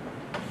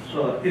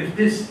 So if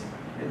this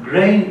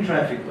grain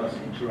traffic was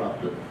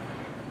interrupted,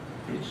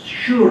 it's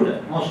sure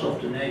that most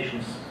of the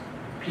nation's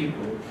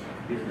people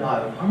will die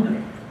of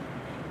hunger.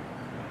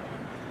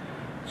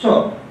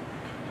 So,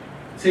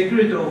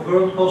 security of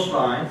world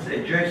coastlines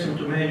adjacent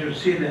to major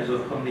sea lanes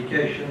of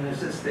communication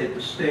necessitate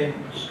the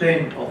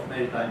sustain of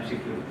maritime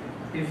security.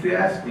 If you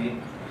ask me,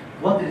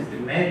 what is the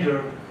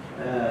major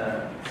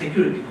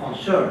security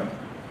concern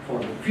for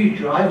the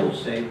future, I will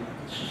say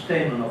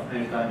sustainment of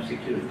maritime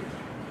security.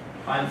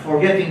 I'm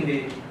forgetting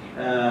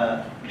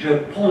the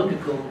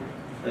geopolitical,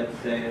 let's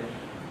say,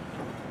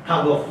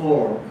 tug of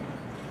war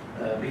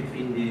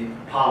between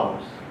the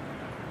powers,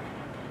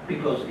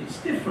 because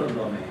it's different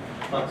domain,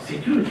 but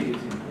security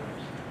is important.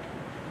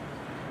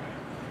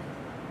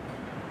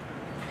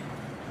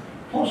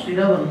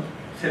 Post-11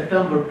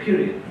 September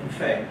period, in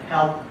fact,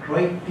 helped a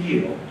great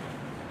deal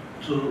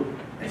to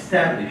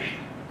establish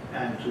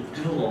and to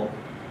develop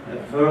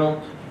a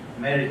world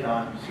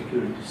maritime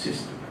security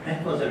system.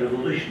 That was a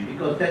revolution,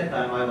 because that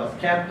time I was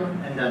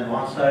captain and then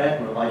one-star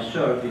admiral. I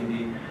served in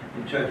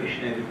the Turkish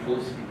Navy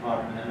Policy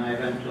Department, and I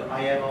went to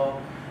IMO,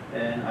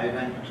 and I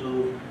went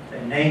to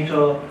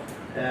NATO,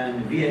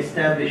 and we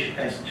established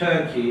as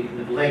Turkey in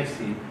the Black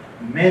Sea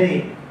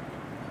many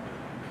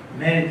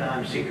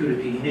maritime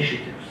security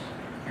initiatives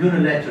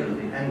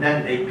unilaterally, and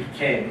then it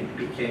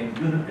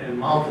became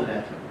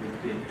multilateral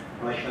with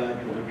Russia,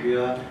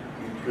 Georgia,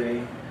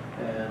 Ukraine,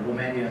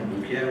 Romania, and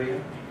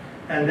Bulgaria.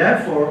 And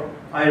therefore,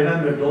 I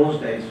remember those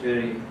days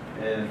very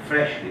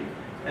freshly.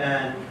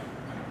 And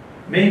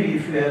maybe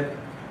if you have,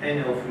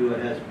 any of you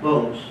has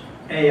both,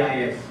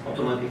 AIS,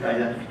 Automatic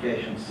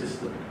Identification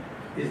System,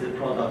 is the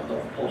product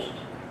of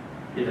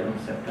post-11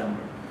 September.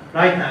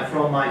 Right now,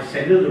 from my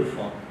cellular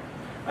phone,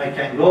 I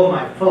can go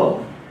my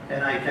phone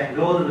and I can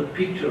go to the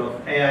picture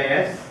of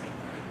AIS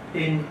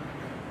in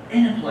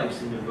any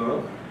place in the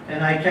world,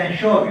 and I can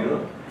show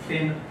you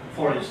in,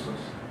 for instance,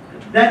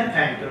 that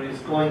tanker is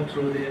going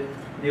through the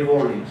New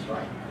Orleans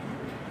right now.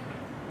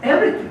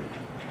 Everything.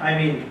 I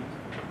mean,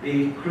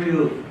 the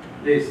crew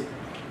list,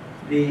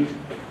 the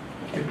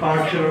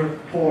departure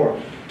port,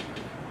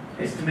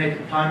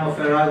 estimated time of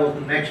arrival,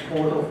 the next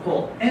port of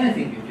call,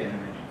 anything you can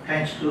imagine,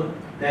 thanks to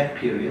that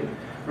period.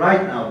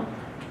 Right now,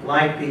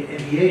 like the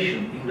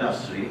aviation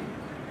industry,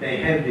 they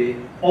have the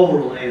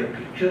overall air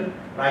picture.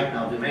 Right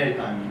now, the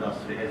maritime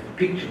industry has the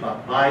picture,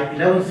 but by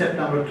 11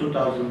 September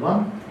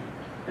 2001,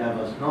 there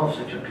was no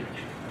such a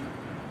picture.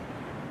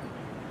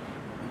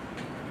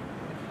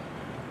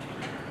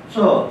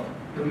 So,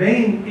 the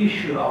main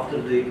issue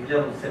after the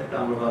 11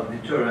 September was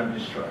deter and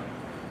destroy.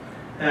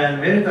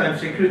 And maritime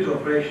security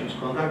operations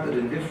conducted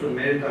in different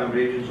maritime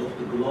regions of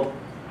the globe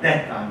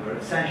that time were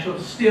essential.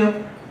 Still,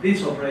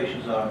 these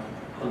operations are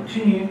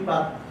continuing,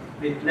 but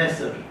with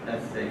lesser,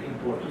 let's say,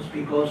 importance,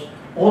 because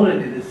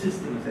already the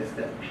system is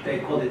established. They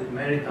call it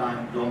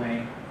maritime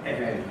domain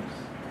awareness.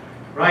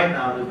 Right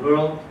now, the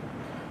world,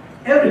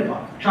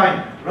 everyone,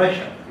 China,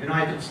 Russia,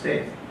 United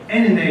States,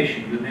 any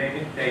nation, you name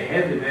it, they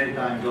have the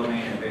maritime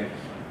domain awareness.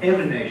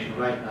 Every nation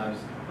right now is,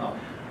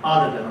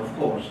 other than, of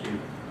course,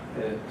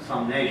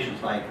 some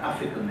nations like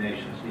African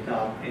nations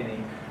without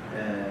any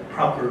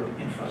proper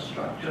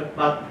infrastructure,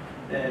 but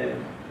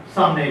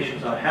some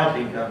nations are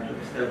helping them to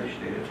establish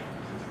their system.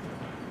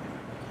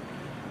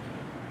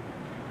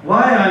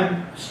 Why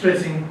I'm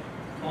stressing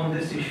on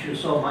this issue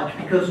so much?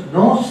 Because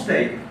no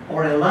state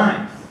or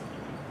alliance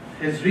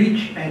has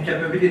reach and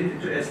capability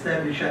to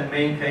establish and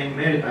maintain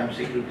maritime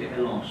security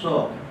alone.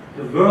 So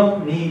the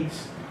world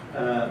needs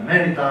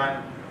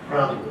maritime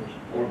brotherhood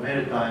or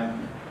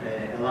maritime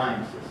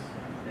alliances,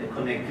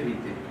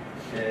 connectivity,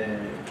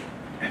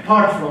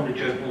 apart from the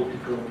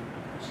geopolitical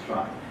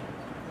strife.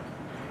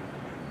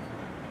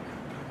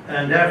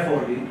 And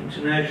therefore, the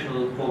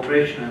international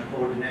cooperation and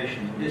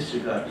coordination in this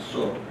regard is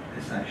so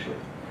essential.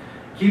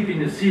 Keeping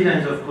the sea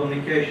lanes of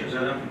communications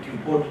and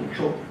important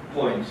choke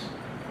points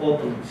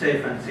open,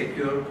 safe, and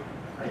secure,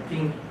 I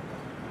think,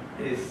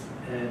 is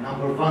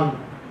 #1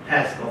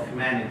 task of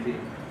humanity,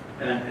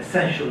 an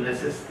essential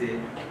necessity,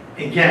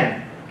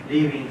 again,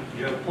 leaving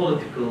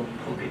geopolitical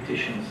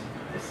competitions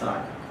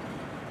aside.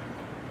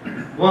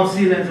 Once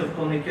sea lanes of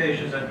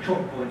communications and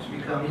choke points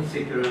become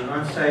insecure and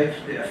unsafe,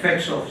 the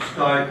effects of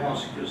sky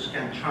consequences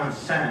can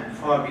transcend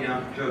far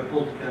beyond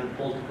geopolitical and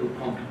political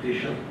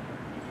competition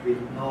with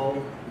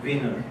no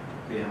winner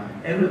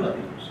behind.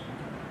 Everybody loses.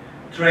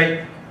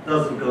 Trade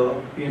doesn't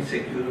go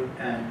insecure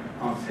and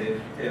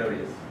unsafe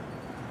areas.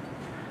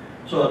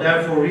 So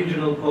therefore,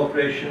 regional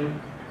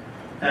cooperation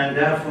and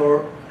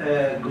therefore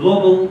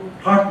global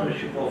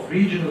partnership of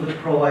regionally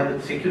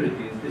provided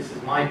securities, this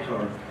is my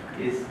term,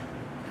 is,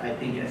 I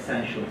think,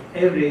 essential.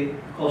 Every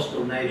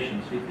coastal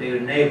nations with their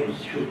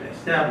neighbors should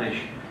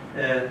establish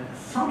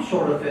some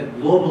sort of a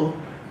global,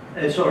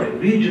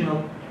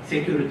 regional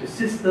security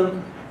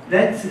system.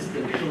 That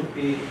system should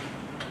be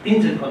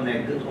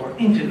interconnected or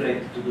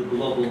integrated to the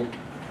global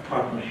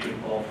partnership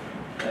of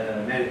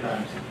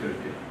maritime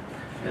security.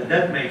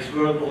 That makes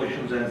world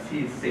oceans and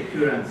seas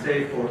secure and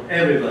safe for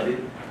everybody,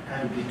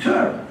 and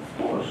deter, of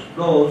course,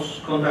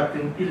 those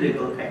conducting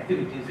illegal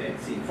activities at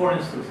sea. For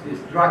instance, this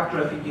drug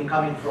trafficking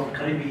coming from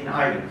Caribbean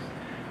islands,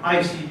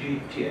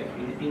 ICGTF,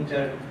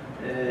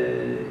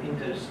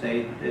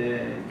 Interstate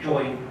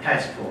Joint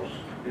Task Force,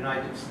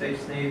 United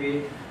States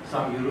Navy,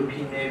 some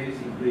European navies,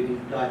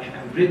 including Dutch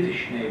and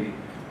British Navy.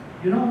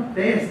 You know,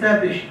 they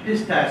established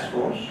this task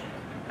force,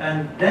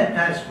 and that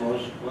task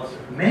force was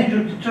a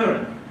major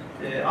deterrent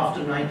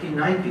after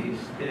 1990s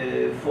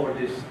for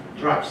these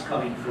drugs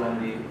coming from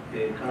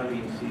the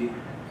Caribbean Sea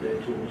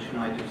towards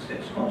United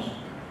States coast.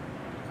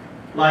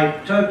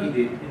 like Turkey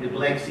did in the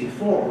Black Sea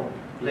 4,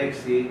 Black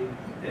Sea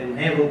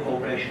Naval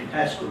Cooperation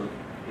Task Group,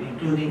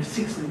 including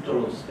 6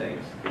 littoral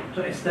states,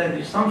 to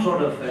establish some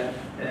sort of a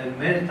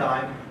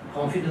maritime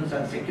confidence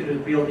and security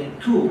building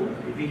tool,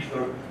 which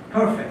worked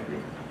perfectly.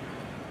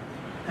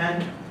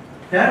 And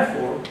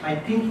therefore, I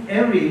think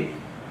every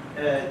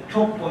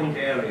choke point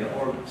area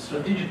or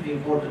strategically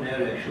important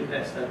area should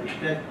establish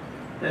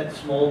that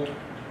small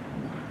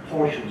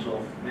portions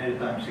of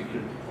maritime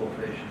security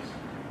cooperations.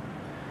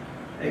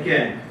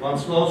 Again,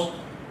 once lost,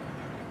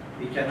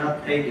 we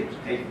cannot take it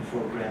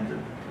for granted.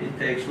 It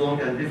takes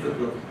long and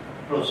difficult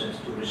process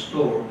to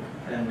restore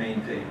and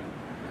maintain.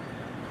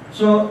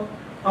 So,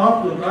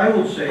 outlook, I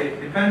would say,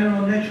 depending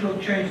on natural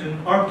change in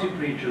Arctic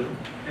region,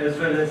 as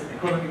well as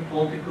economic,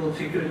 political,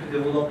 security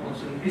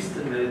developments in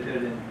Eastern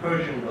Mediterranean,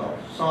 Persian Gulf,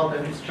 South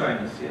and East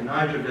China Sea, and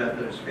Niger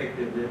Delta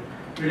respectively,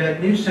 will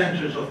add new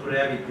centers of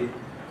gravity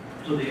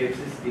to the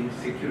existing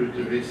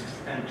security risks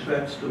and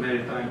threats to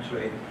maritime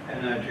trade,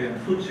 energy and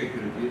food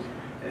securities,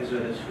 as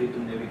well as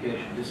freedom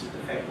navigation. This is the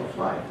fact of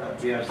life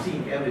that we are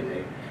seeing every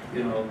day.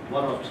 You know,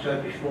 one of the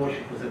Turkish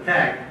warships was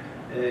attacked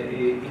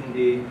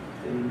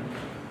in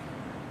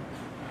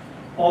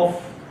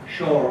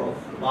offshore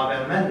of Bab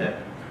el-Mandeb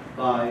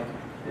by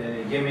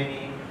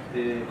Yemeni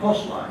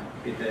coastline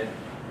with a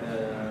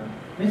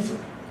missile.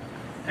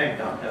 Thank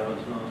God there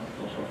was no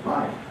loss of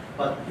life,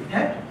 but it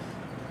happens.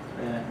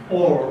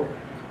 Or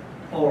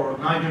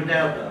Niger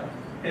Delta,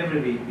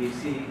 every week we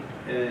see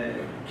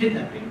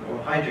kidnapping or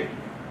hijacking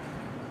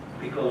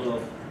because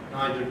of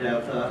Niger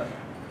Delta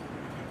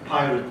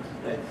pirate,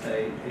 let's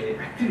say,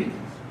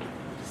 activities.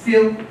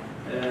 Still,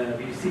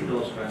 we see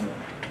those kind of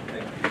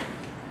activities.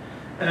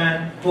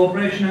 And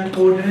cooperation and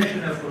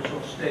coordination efforts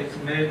of states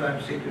in maritime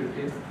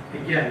security,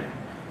 again,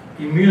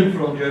 immune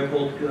from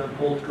geopolitical and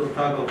political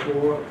tug of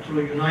war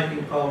through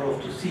uniting power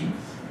of the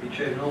seas, which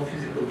have no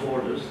physical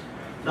borders,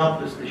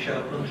 doubtlessly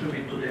shall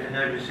contribute to the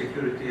energy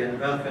security and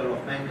welfare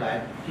of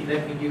mankind.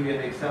 Let me give you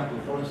an example.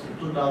 For instance,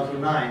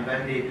 2009,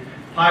 when the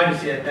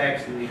piracy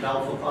attacks in the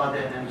Gulf of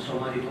Aden and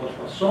Somali coast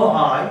was so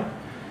high,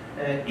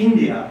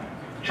 India,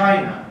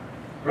 China,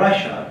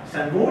 Russia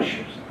sent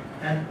warships.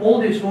 And all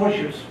these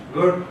warships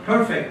worked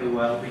perfectly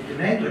well with the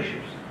NATO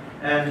ships.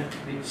 And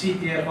with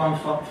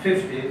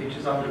CTF-150, which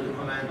is under the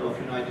command of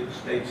United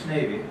States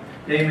Navy,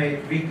 they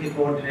made weekly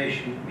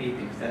coordination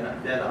meetings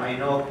that I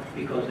know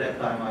because that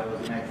time I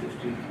was in active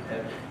duty.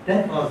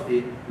 That was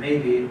the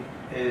maybe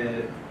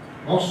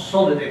most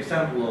solid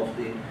example of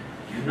the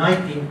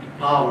uniting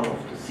power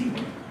of the sea.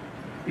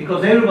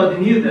 Because everybody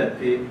knew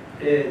that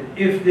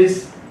if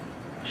this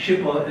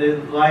ship or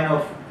line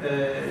of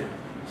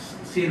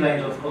sea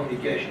lanes of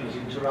communication is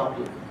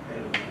interrupted,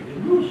 we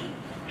will lose.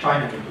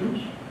 China will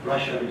lose,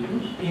 Russia will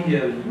lose,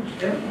 India will lose,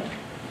 everyone.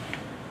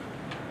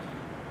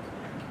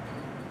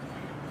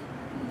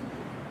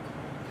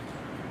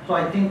 So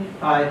I think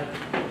I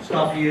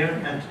stop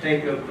here and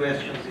take your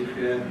questions if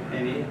you have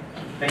any.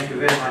 Thank you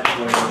very much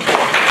for your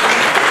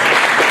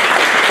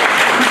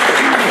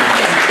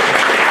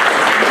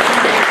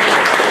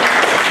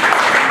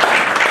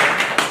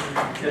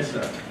Yes,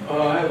 sir. I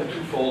have a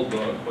twofold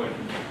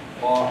question.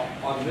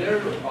 Are there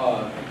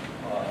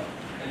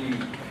any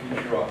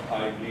future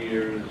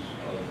ideas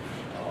of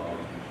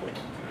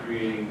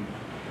creating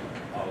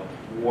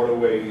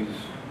waterways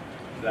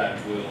that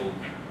will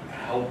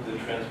help the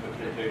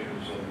transportation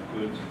of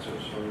goods and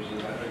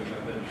services? I think I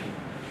mentioned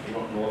the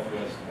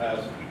Northwest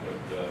Passage,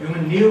 but... you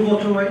mean new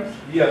waterways?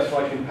 Yes,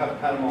 like in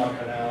Panama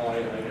Canal, I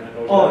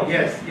know... Oh,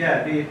 yes,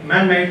 yeah, the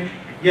man-made,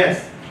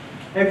 yes.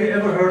 Have you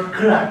ever heard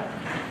CRA?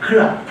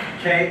 CRA,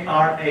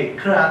 K-R-A,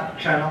 CRA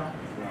channel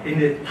in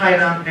the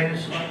Thailand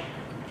Peninsula?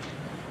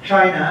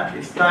 China,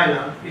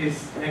 Thailand,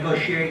 is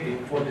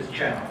negotiating for this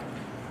channel,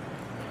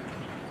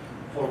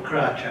 for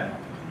CRA channel.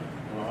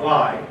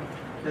 Why?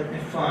 Let me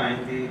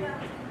find the,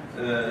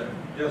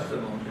 just a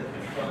moment, let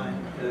me find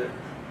the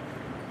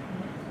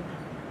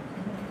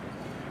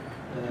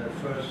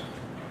first.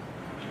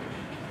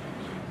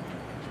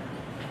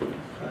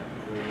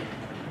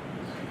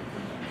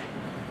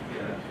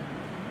 Yeah.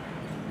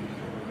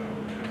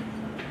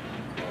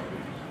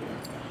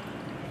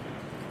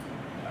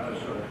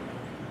 Sorry.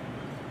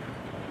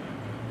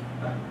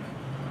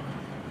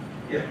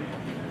 Yeah.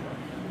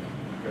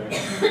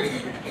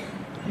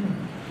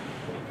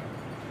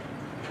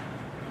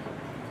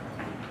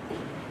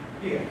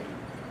 Here.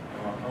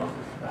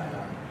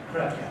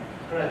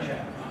 CRA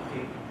channel.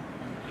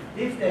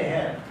 If they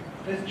have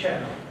this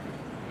channel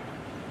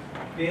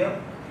built,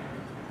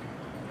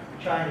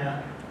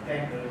 China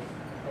tankers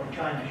or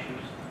China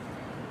ships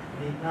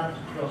need not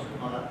to cross the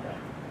Malacca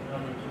in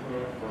order to go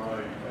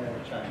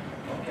China.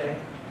 Okay?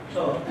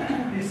 So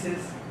this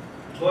is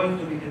going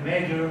to be the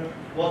major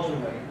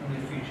waterway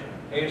in the future.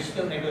 They are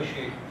still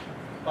negotiating.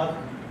 But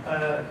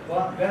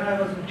when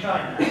I was in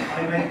China,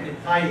 I met the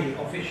Thai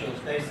officials.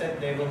 They said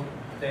they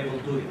will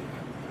do it.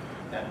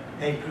 And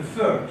they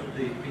prefer to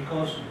do it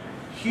because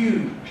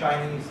huge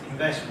Chinese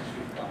investments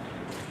will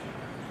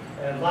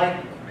come.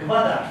 Like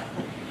Gwadar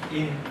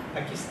in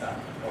Pakistan,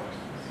 for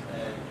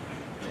instance.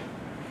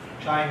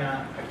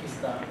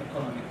 China-Pakistan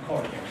Economic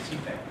Corridor,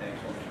 CPEC they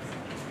call it.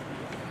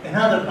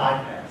 Another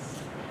bypass.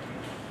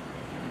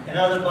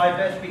 Another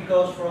bypass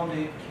because from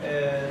the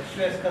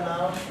Suez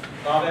Canal,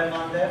 Bab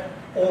el-Mandeb,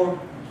 or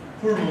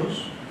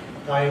Hormuz,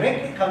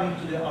 directly coming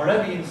to the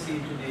Arabian Sea,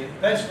 to the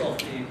west of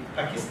the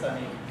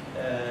Pakistani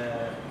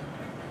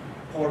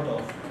port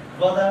of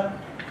Gwadar,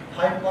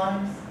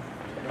 pipelines,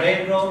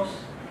 railroads,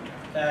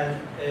 and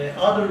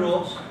other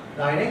roads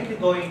directly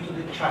going to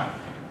the China.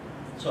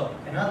 So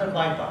another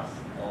bypass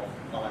of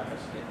Malacca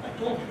Strait. I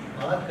told you,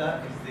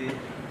 Malacca is the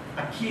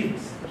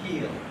Achilles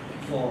heel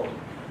for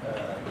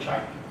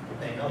China.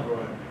 They know.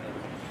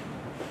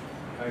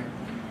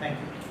 Thank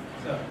you.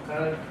 So,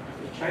 the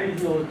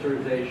Chinese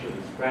militarization of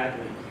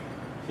Spratly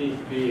seems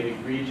to be an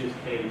egregious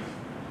case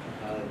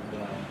of,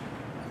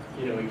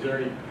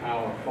 exerting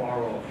power far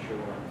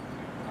offshore,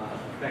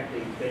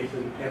 affecting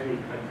basically every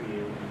country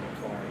in the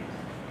Far East.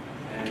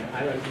 And I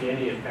don't see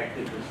any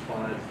effective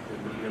response to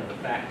the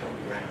facts on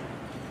the ground.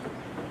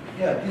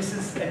 yeah, this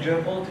is a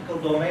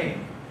geopolitical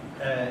domain.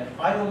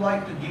 I would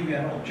like to give you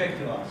an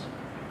objective answer.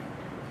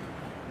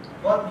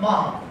 What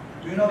Mahan?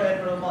 Do you know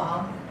Admiral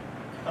Mahan?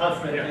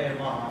 Alfred A.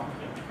 Mahan.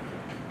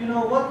 You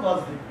know what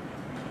was the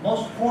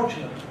most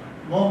fortunate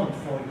moment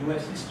for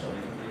U.S. history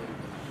in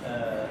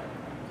the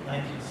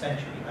 19th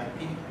century, I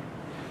think?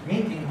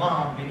 Meeting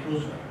Mahan with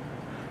Roosevelt.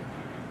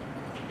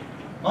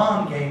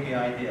 Mahan gave the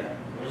idea to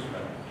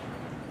Roosevelt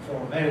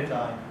for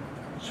maritime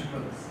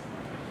supremacy.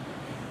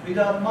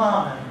 Without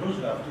Mahan and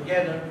Roosevelt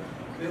together,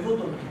 we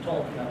wouldn't be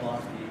talking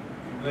about the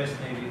U.S.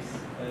 Navy's,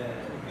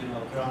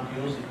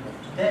 grandiosity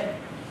of today.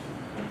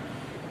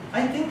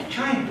 I think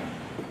China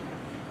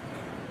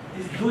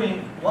is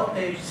doing what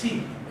they've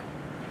seen,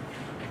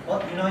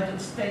 what the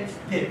United States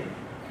did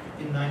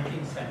in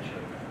 19th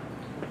century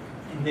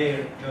in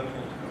their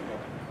geopolitical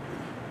role.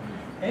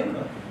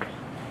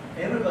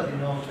 Everybody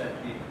knows that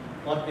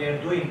what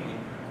they're doing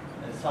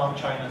in South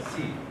China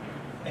Sea,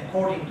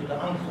 according to the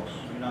UNCLOS,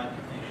 United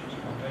Nations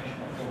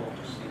Convention of the Law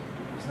to Sea,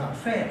 is not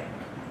fair.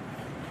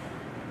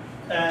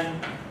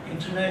 And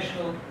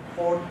International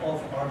Court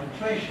of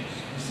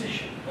Arbitration's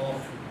decision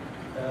of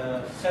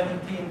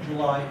 17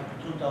 July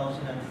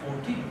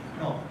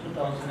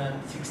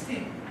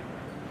 2016,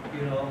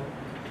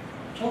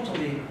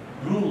 totally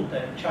ruled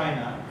that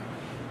China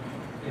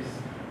is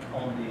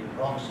on the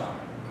wrong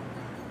side.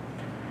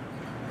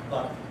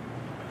 But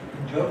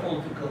in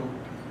geopolitical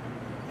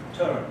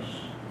terms,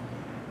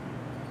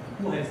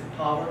 who has the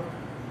power,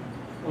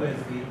 who has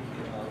the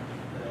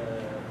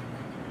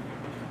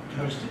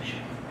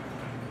jurisdiction?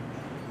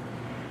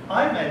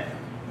 I met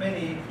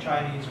many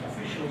Chinese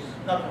officials,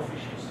 not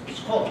officials,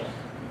 scholars.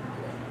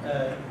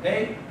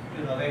 They,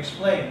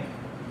 explain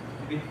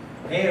with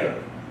their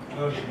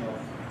version of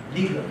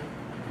legal,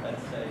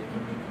 let's say,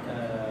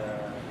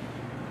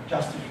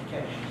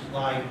 justifications,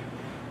 like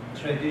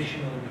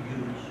traditional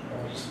views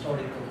or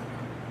historical,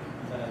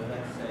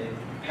 let's say,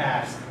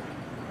 past,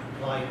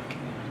 like,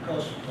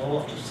 because Law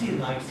of the Sea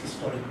likes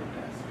historical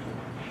past too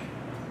much.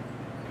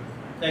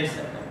 They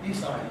said that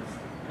these islands,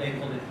 they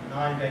call it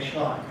Nine-Dash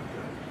Line,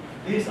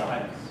 these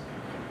islands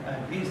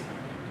and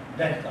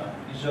that time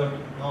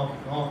deserted no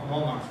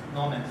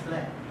man's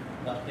land,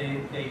 but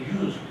they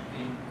used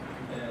in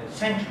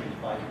centuries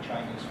by the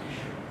Chinese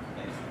fishermen.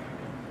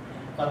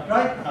 But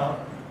right now,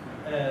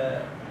 I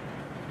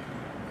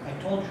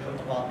told you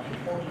about the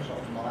importance of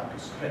the Malacca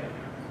Strait.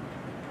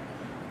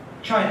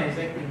 China is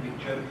acting with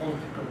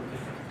geopolitical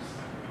difference.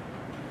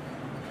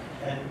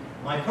 And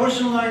my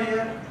personal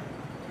idea,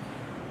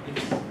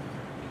 it's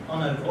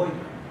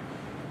unavoidable.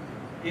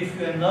 If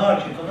you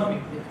enlarge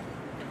economically,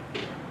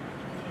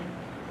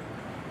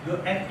 you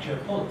act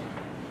geopolitically.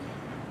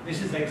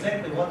 This is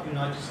exactly what the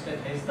United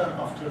States has done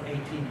after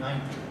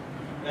 1890,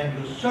 when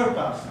you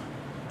surpassed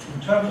in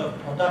terms of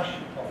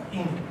production of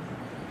England.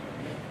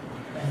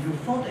 And you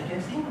fought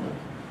against England,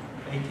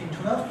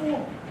 1812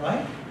 war,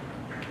 right?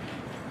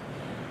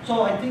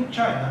 So I think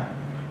China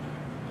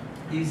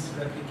is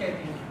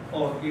replicating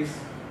or is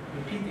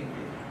repeating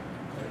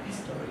the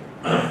history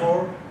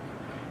for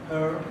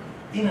her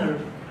inner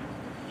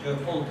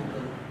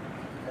geopolitical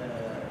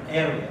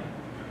area.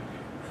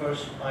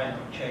 First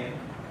island chain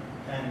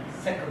and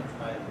second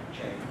island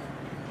chain.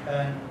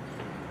 And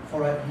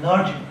for a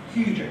large,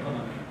 huge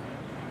economy,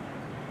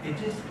 it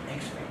is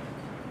expected,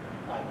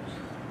 I would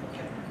say.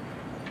 Okay.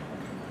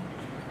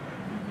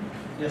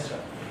 Yes, sir.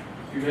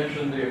 You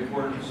mentioned the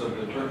importance of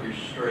the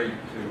Turkish Strait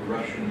to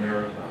Russian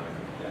maritime.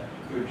 Yeah.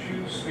 Could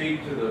you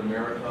speak to the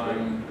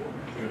maritime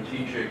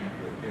strategic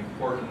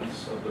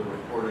importance of the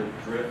reported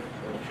drift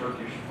of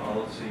Turkish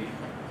policy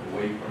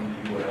away from the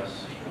U.S.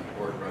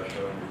 toward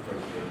Russia under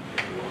President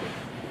Erdogan?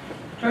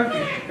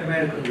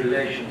 Turkish-American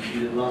relations in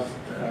the last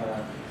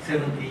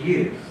 70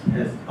 years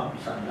has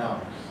ups and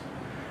downs.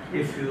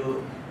 If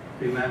you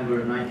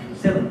remember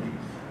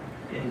 1970s,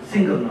 in a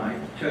single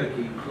night,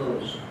 Turkey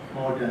closed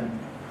more than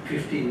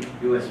 15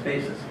 U.S.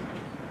 bases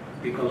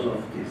because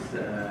of this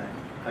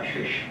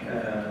hashish,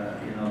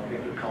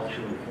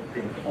 agricultural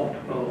thing,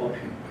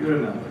 opium. You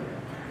remember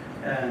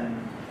that.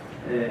 And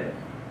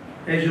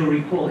as you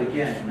recall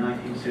again, in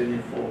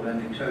 1974,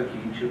 when the Turkey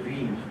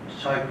intervened in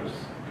Cyprus,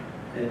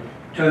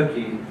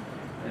 Turkey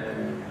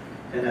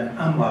had an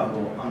embargo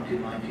until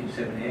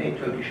 1978.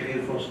 Turkish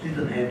Air Force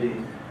didn't have the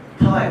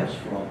tires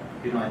from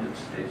United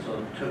States,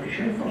 so Turkish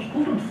Air Force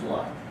couldn't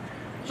fly.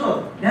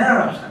 So there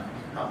are ups and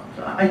downs.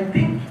 So I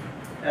think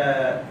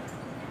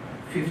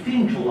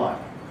 15 July,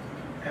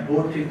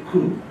 abortive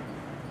coup,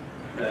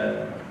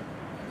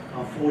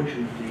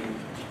 unfortunately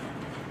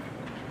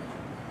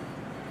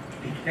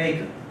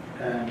dictated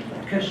and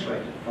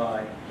orchestrated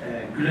by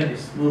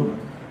Gülenist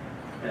movement,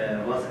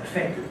 was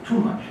affected too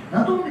much.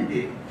 Not only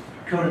the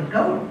current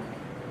government,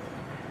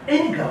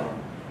 any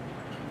government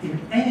in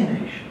any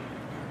nation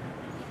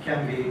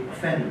can be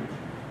offended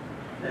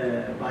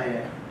by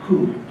a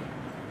coup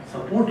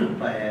supported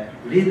by a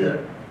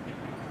leader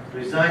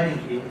residing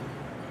in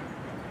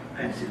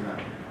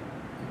Pennsylvania.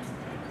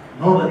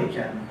 Nobody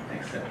can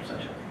accept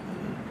such a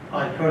thing.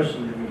 I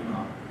personally would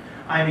not.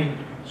 I mean,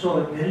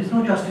 so there is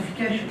no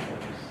justification for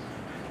this.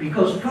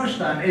 Because first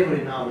time ever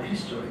in our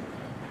history,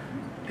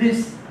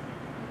 this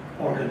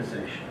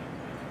organization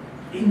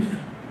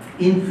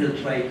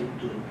infiltrated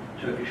the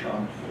Turkish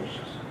armed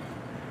forces,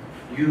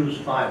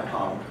 used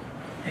firepower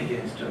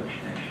against Turkish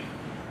nation.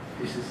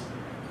 This is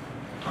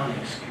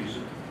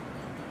unexcusable.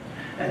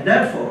 And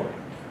therefore,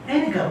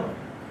 any government,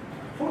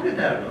 forget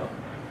Erdogan,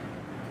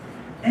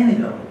 any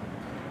government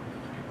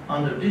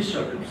under these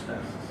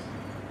circumstances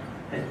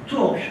had two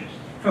options.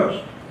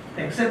 First,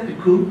 accept the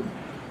coup,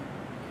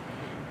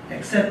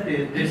 accept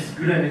this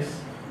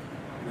Gülenist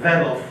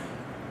web of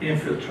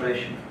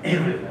infiltration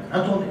everywhere,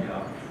 not only the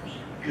armed force,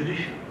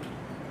 judiciary,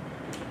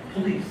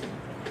 police,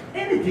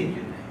 anything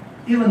you name,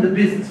 even the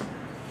business,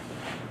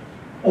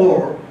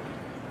 or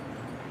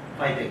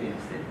fight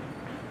against it.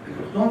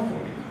 Because don't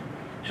forget,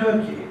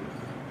 Turkey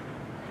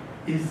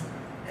is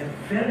a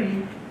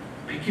very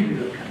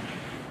peculiar country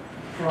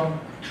from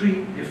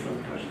three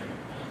different perspectives.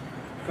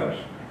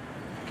 First,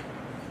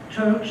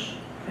 Turks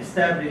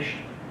established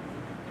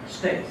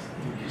states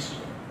in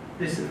history.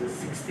 This is the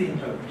 16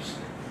 Turkish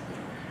states.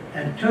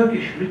 And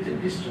Turkish written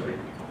history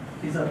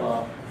is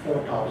about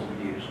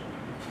 4,000 years old.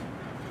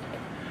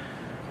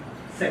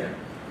 Second,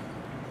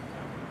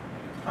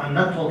 I'm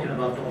not talking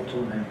about the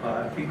Ottoman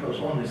Empire because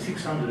only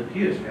 600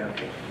 years we are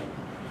talking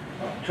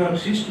about.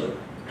 Turks' history,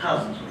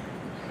 thousands of years.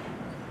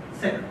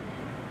 Second,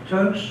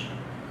 Turks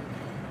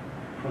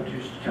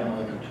produced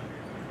Kemal Atatürk.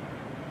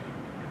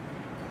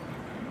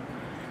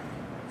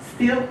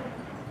 Still,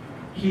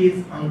 he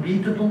is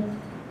unbeatable,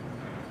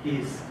 he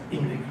is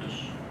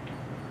invictus.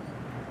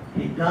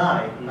 He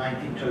died in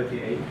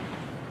 1938,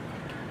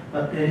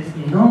 but there is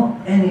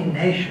no any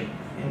nation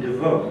in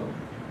the world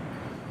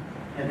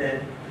and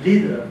a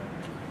leader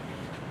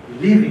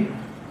living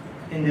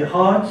in the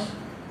hearts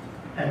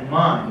and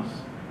minds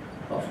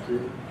of the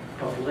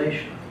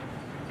population.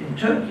 In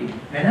Turkey,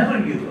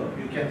 whenever you go,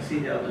 you can see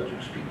the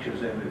Atatürk's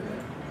pictures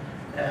everywhere.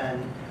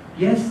 And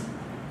yes,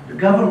 the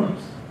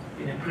governments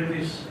in the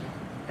previous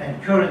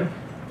and current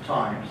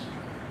times,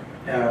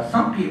 there are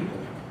some people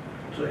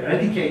to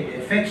eradicate the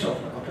effects of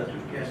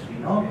Atatürk, yes, we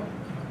know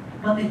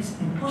it, but it's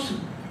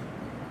impossible.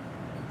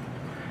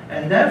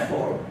 And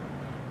therefore,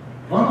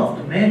 one of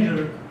the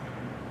major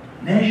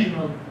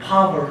national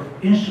power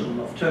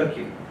instruments of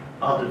Turkey,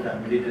 other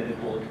than military,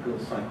 political,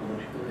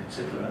 psychological,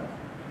 etc.,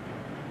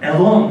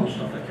 alone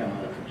Mustafa Kemal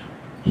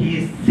Atatürk. He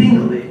is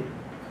singly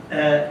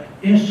an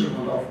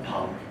instrument of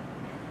power.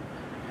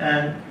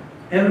 And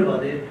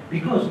everybody,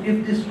 because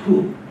if this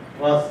coup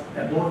was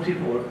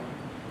abortive or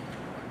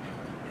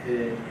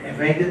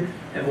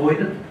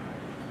avoided,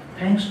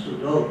 thanks to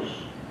those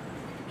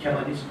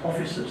Kemalist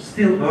officers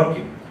still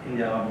working in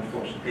the armed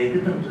forces, they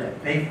didn't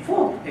let. They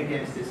fought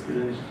against these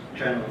Gülenist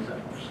generals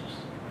and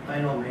officers. I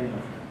know many of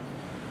them.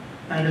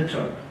 And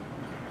the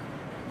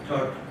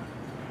third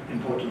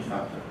important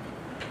factor.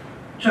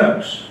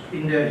 Turks,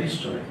 in their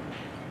history,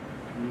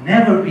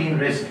 never been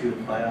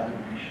rescued by other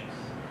nations.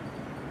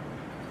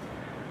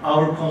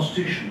 Our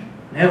constitution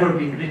never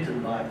been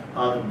written by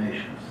other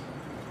nations.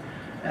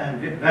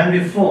 And when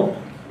we fought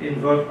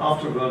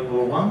after World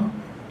War I,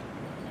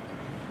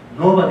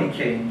 nobody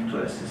came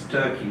to assist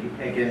Turkey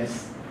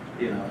against,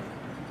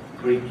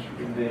 Greek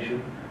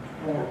invasion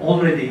or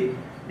already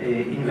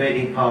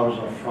invading powers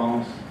of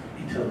France,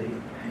 Italy,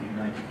 and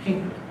United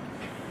Kingdom.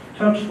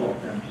 Turks fought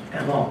them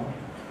alone.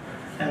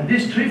 And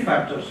these three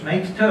factors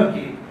make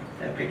Turkey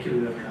a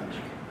peculiar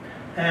country.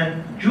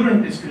 And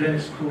during this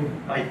Gülenist coup,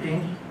 I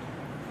think,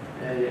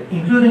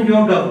 including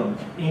your government,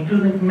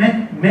 including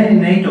many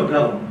NATO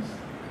governments,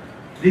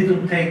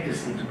 didn't take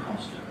this into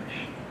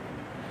consideration.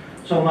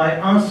 So my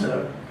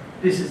answer,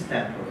 this is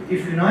temporary.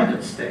 If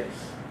United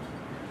States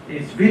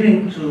is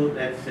willing to,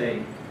 let's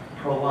say,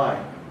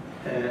 provide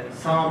a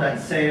sound and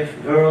safe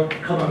world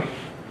economic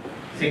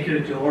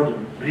security order,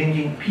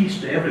 bringing peace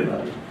to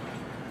everybody,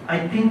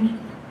 I think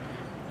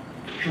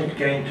should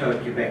gain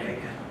Turkey back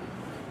again.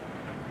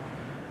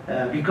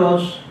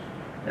 Because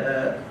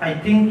I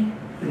think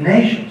the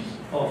nations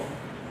of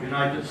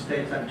United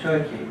States and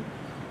Turkey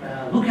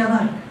look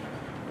alike.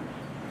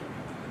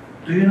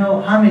 Do you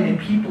know how many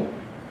people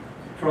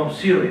from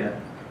Syria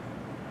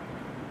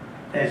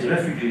as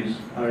refugees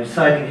are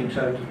residing in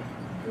Turkey?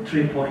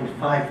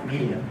 3.5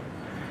 million.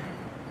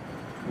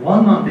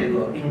 1 month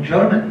ago in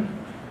Germany,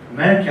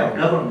 Merkel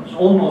government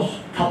almost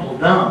toppled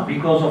down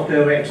because of they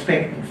were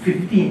expecting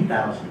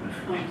 15,000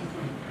 refugees.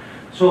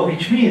 So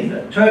which means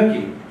that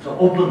Turkey is an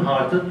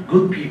open-hearted,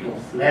 good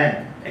people's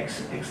land,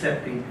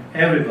 accepting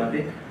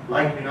everybody,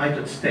 like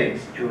United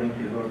States during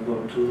the World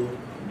War II,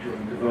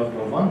 during the World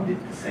War I did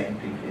the same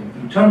thing.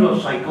 In terms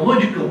of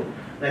psychological,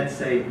 let's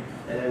say,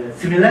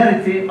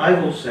 similarity, I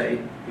will say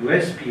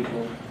US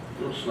people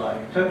looks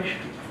like Turkish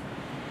people.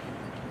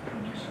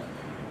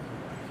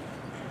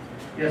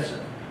 Yes,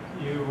 sir.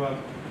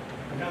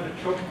 Another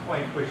choke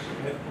point which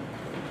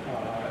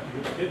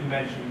you didn't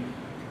mention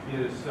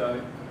is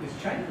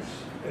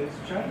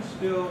China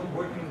still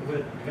working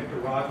with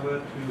Nicaragua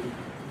to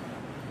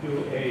do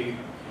a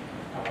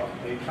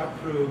cut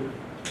through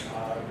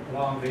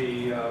along the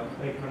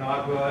Lake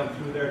Managua and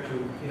through there to,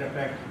 in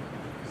effect,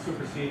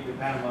 supersede the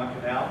Panama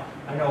Canal?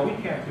 I know we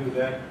can't do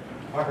that.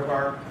 Part of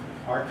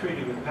our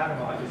treaty with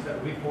Panama is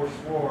that we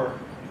forswore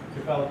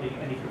developing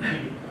any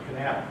competing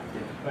canal.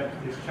 But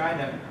is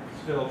China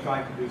still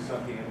trying to do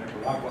something in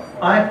Nicaragua?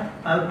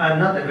 I'm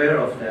not aware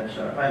of that,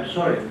 sir. I'm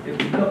sorry.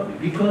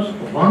 Because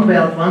One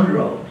Belt, One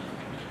Road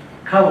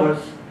covers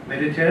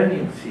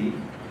Mediterranean Sea,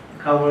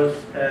 covers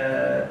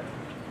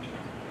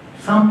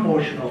some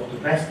portion of the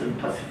Western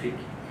Pacific.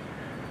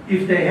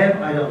 If they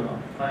have, I don't know.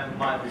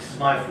 This is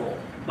my fault.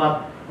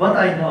 But what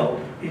I know,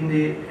 in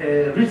the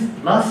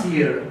last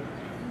year,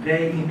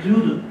 they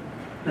included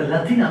the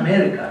Latin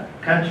America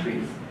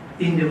countries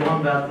in the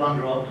One Belt, One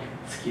Road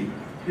scheme.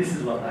 This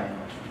is what I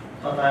know.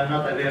 But I'm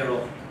not aware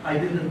of, I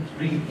didn't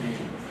read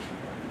anything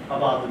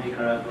about the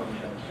Nicaraguan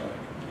job, sorry.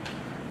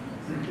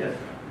 Yes.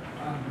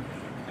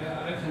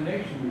 As a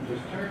nation, does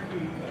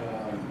Turkey,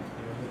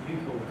 the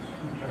people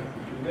in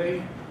Turkey, do they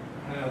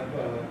have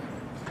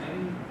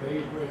any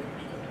favorite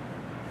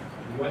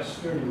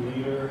Western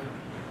leader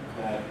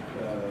that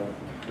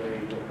they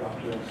look up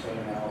to and say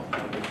now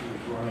this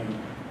is running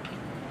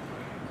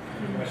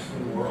the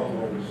Western world,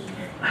 or is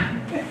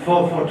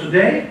For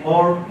today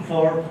or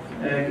for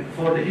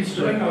the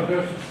history? No,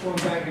 just going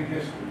back in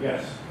history,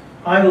 yes.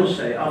 I will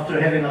say, after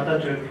having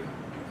Atatürk,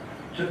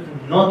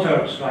 no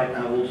Turks right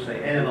now will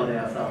say anybody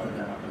else other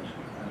than Atatürk.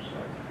 I'm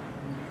sorry.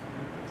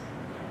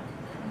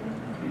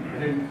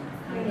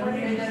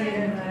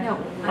 No.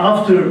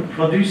 After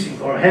producing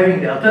or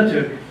having the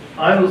Atatürk,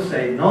 I will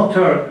say no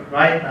Turk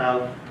right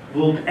now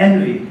would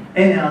envy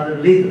any other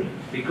leader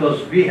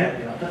because we have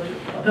the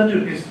Atatürk.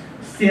 Atatürk is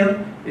still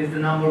the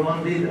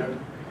 #1 leader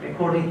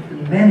according to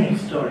many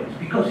historians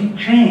because he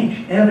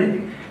changed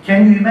everything.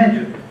 Can you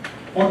imagine?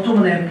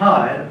 Ottoman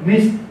Empire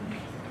missed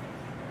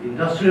the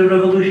Industrial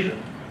Revolution,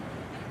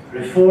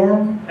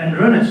 Reform and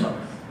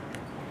Renaissance.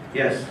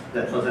 Yes,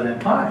 that was an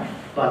empire,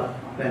 but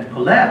when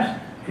collapsed,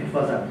 it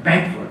was a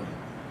backward,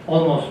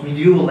 almost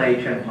medieval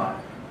age empire,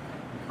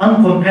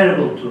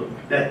 uncomparable to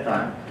that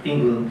time,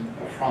 England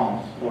or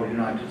France or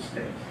United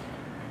States.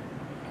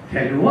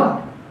 Tell you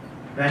what,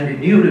 when the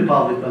new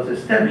republic was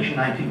established in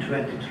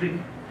 1923,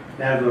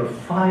 there were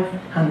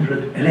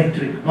 500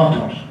 electric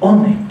motors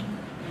only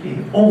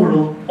in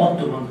overall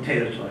Ottoman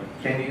territory.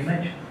 Can you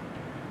imagine?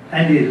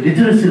 And the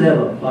literacy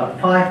level was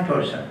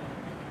 5%.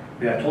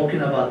 We are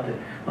talking about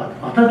but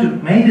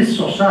Atatürk made this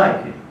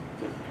society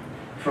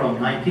from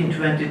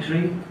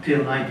 1923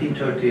 till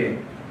 1938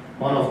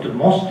 one of the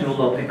most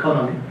developed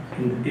economy,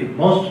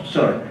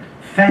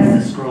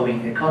 fastest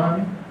growing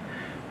economy,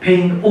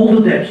 paying all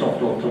the debts of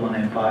the Ottoman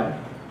Empire,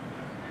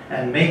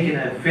 and making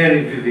a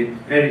very vivid,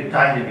 very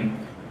dynamic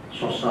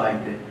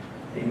society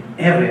in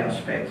every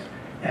aspect.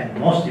 And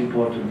most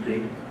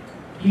importantly,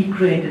 he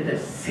created a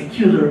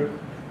secular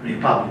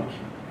republic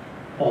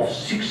of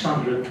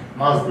 600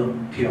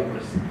 Muslim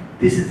theocracy.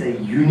 This is a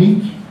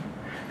unique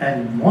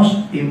and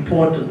most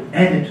important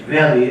added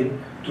value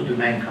to the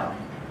mankind.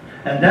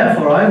 And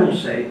therefore I will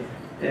say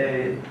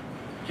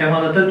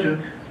Kemal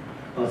Atatürk,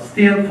 but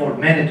still for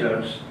many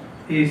Turks,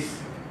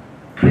 is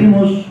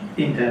primus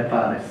inter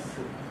pares.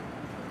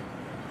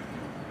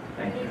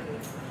 Thank you.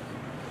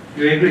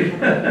 You agree?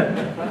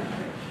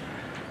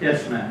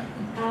 Yes, ma'am.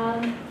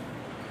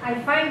 I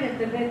find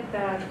it a bit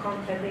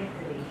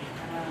contradictory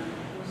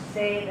to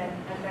say that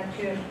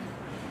Atatürk,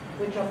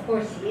 which of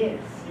course he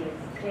is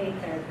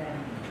greater than.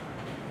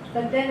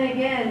 But then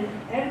again,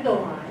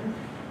 Erdogan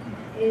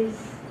is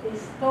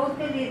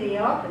totally the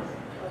opposite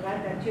of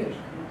Atatürk.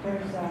 In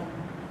terms of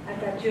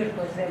Atatürk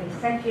was very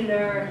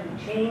secular, he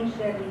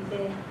changed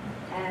everything,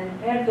 and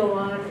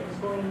Erdogan is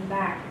going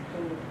back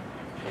to,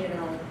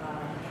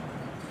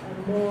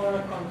 a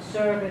more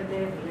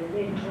conservative,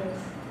 religious,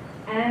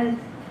 and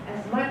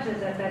as much as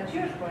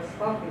Atatürk was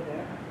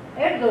popular,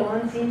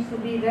 Erdogan seems to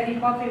be very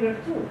popular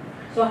too.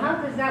 So how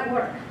does that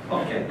work?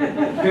 Okay,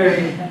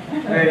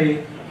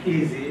 very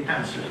easy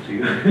answer to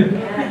you.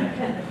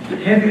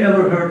 Have you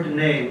ever heard the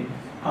name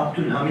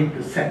Abdülhamid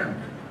II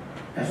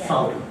as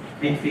Sultan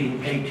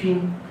between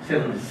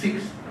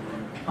 1876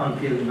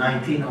 until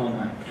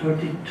 1909,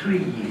 33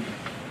 years.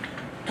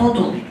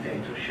 Total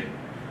dictatorship,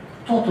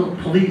 total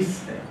police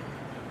state.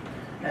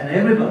 And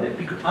everybody,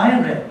 because I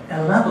read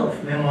a lot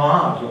of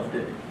memoirs of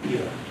that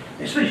era,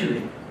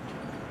 especially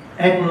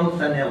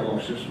admirals and naval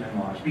officers'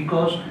 memoirs,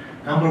 because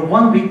number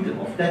one victim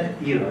of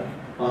that era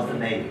was the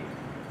Navy.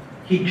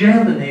 He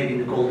jailed the Navy in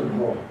the Golden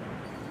Horn.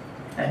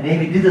 And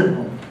Navy didn't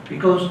move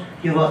because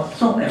he was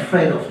so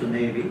afraid of the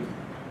Navy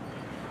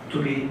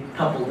to be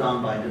toppled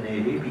down by the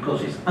Navy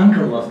because his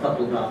uncle was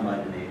toppled down by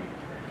the Navy.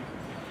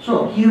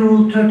 So he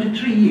ruled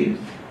 33 years.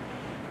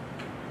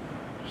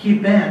 He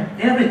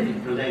banned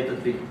everything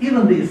related with,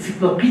 even the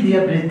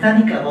Encyclopedia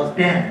Britannica was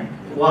banned.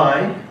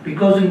 Why?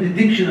 Because in the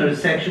dictionary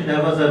section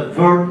there was a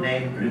word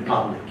named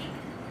Republic.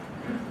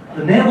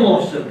 The naval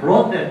officer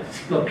brought that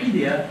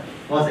encyclopedia,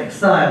 was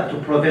exiled to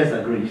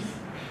Proveza, Greece.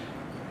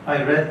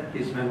 I read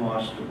his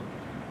memoirs too.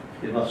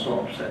 He was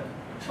so upset.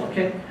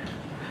 Okay?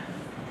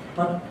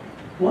 But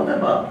what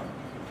about,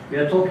 we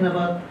are talking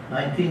about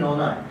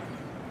 1909.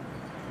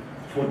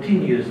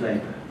 14 years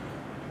later,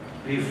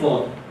 we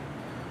fought,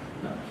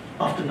 no,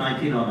 after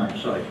 1909,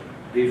 sorry,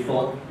 we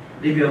fought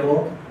Libya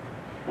War,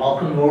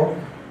 Balkan War,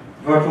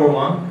 World War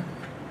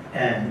I,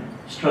 and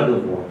Struggle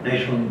War,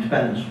 National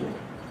Independence War.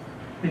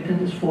 Within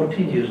this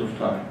 14 years of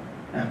time,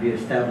 and we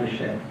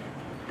established a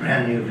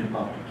brand new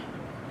republic.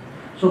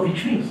 So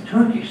which means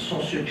Turkish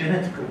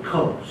sociogenetical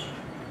codes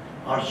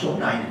are so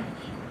dynamic.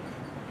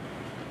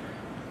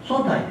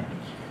 So dynamic.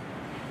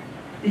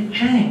 It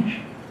changed.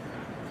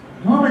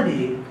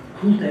 Nobody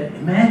could have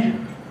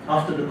imagined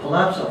after the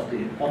collapse of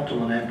the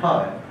Ottoman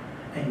Empire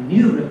a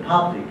new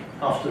republic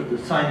after the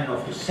signing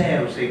of the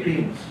Sèvres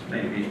agreements,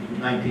 maybe in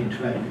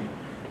 1920.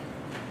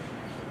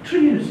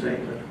 3 years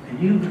later, a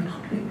new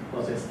republic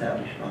was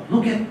established. But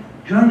look at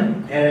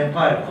Germany. Their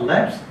empire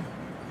collapsed,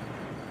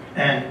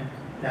 and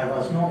there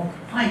was no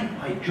fight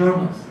by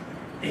Germans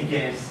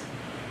against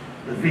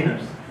the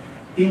winners.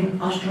 In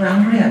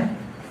Austria-Hungary,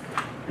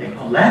 they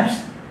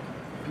collapsed,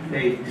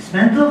 they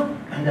dismantled,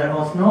 and there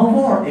was no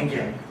war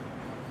again.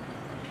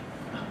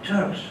 But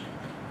Turks,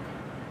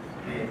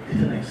 they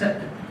didn't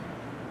accept it.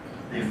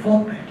 They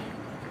fought back,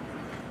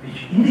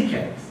 which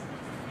indicates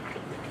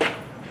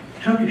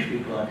Turkish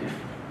people are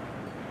different.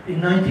 In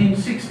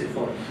 1960,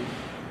 for instance,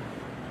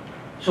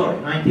 sorry,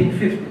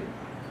 1950,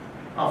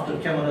 after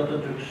Kemal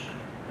Atatürk's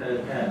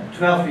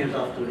 12 years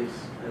after his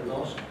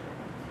loss,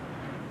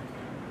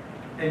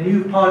 a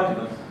new party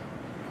was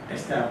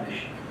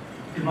established,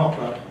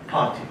 Democrat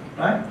Party,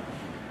 right?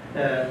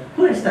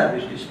 Who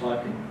established this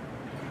party?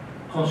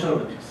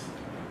 Conservatives,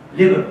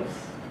 liberals,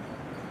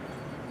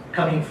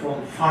 coming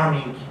from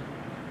farming,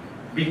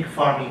 big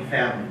farming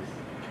families,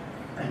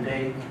 and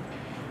they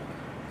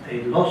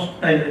lost.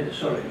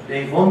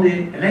 They won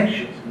the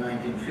elections in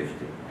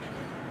 1950.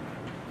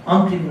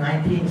 Until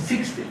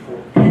 1960,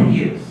 for 10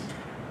 years,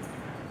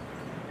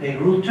 they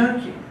ruled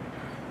Turkey,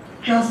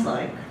 just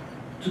like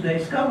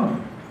today's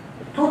government.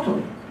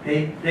 Totally.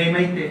 They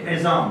made the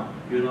ezan,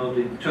 you know,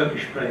 the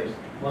Turkish praise,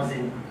 was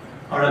in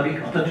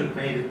Arabic. Atatürk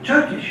made it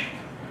Turkish.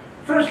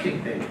 First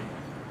thing they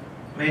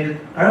made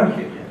it Arabic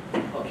again.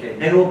 Okay,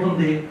 they opened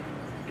the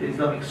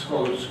Islamic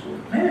Scholars School,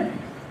 many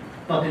things.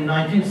 But in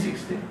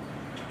 1960,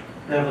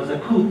 there was a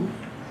coup.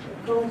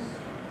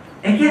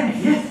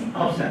 Again, yes,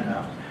 ups and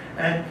downs.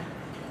 And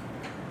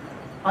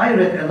I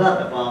read a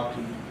lot about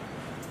the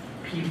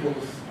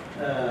people's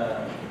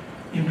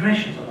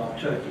impressions about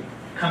Turkey,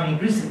 coming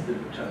recently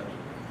to Turkey.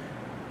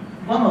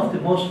 One of the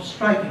most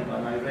striking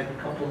one I read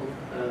a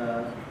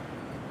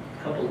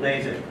couple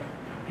days ago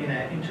in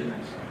an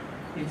internet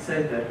site. It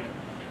said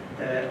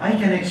that I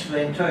can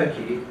explain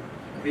Turkey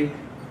with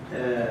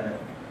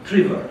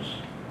 3 words: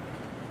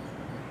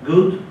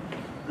 good,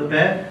 the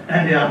bad,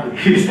 and the ugly.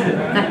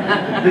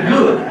 The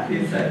good,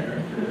 he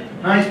said.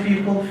 Nice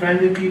people,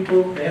 friendly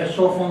people, they are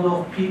so fond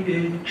of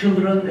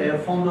children, they are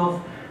fond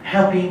of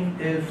helping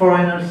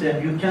foreigners,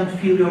 and you can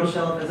feel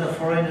yourself as a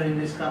foreigner in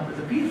this country.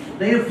 The people,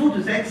 their food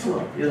is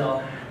excellent, you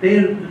know,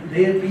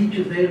 their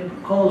beaches, their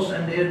coasts,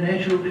 and their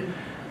natural.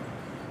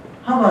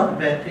 How about the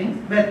bad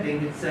thing? Bad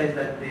thing, it says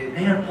that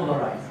they are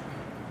polarized.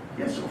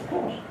 Yes, of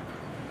course.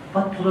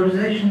 But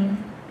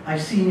polarization, I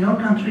see in your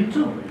country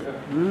too.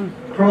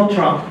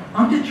 Pro-Trump,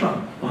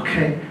 anti-Trump,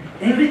 okay?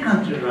 Every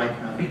country right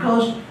now,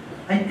 because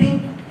I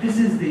think this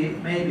is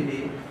maybe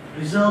the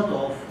result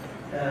of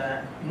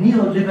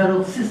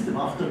neoliberal system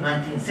after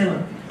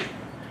 1970s.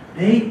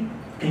 They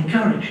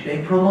encourage,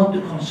 they promote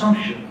the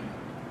consumption,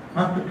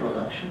 not the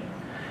production.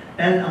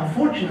 And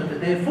unfortunately,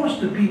 they force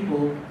the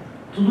people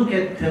to look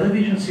at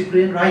television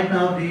screen, right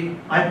now the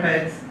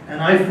iPads and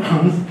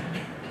iPhones,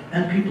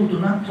 and people do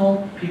not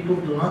talk, people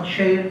do not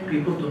share,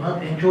 people do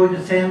not enjoy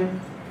the same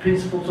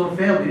principles or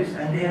values,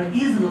 and they are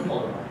easily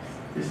polarized.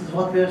 This is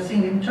what we are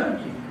seeing in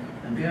Turkey,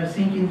 and we are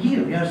seeing in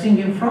here, we are seeing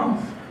in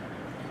France,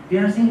 we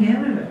are seeing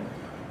everywhere.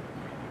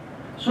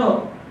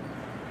 So,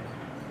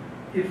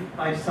 if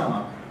I sum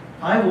up,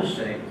 I will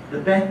say the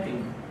bad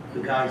thing the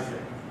guy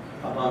said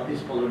about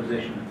this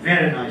polarization,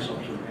 very nice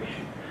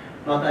observation,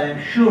 but I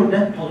am sure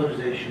that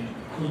polarization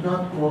could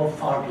not go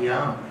far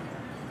beyond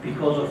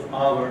because of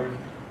our,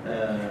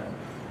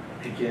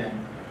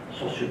 again,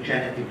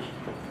 sociogenetic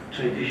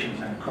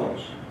traditions and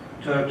codes.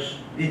 Turks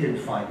didn't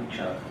fight each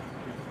other.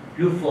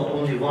 You fought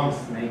only once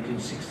in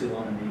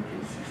 1861 and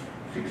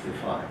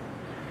 1865.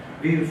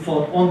 We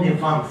fought only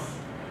once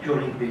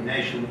during the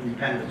National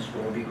Independence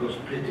War because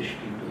British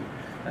people.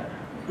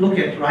 Look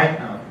at right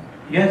now.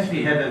 Yes,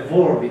 we have a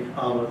war with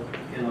our,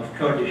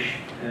 Kurdish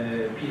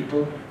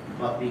people,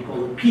 but we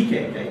call it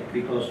PKK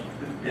because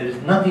there is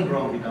nothing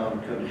wrong with our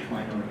Kurdish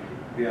minority.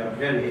 We are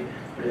very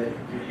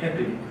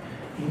happy.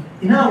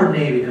 In our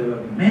Navy, there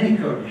were many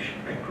Kurdish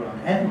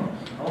background admirals,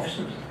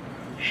 officers,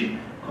 ship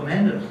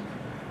commanders.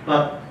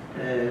 But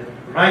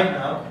right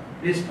now,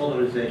 this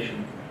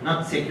polarization,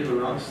 not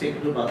secular,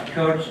 anti-secular, but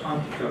Kurds,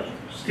 anti-Kurds,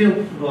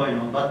 still going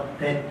on, but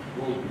that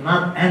will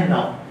not end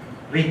up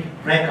with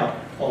breakup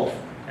of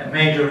a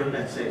major,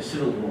 let's say,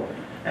 civil war.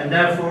 And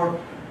therefore,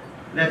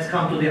 let's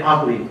come to the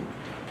ugly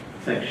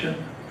section.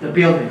 The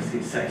buildings,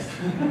 he says.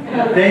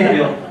 They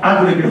build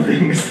ugly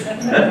buildings.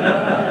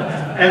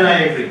 And I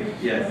agree,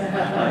 yes.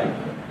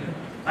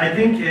 I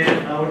think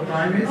our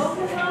time is...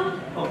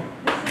 Oh.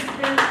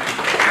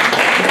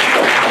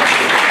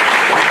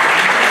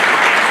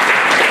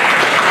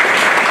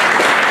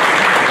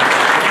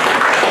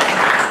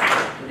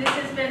 This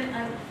has been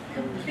a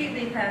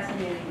completely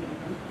fascinating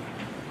evening.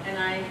 And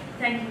I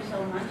thank you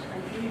so much.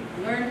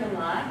 I learned a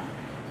lot.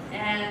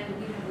 And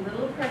we have a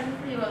little present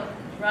for you, a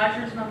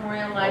Rogers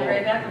Memorial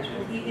Library bag, which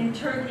will be in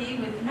Turkey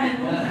with you,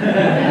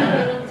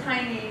 a little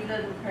tiny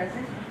little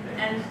present.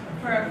 And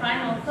for a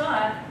final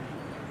thought,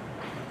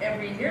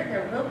 every year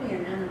there will be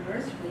an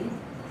anniversary,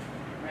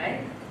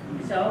 right?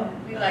 So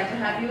we'd like to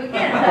have you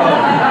again.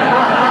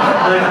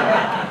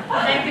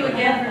 Thank you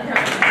again for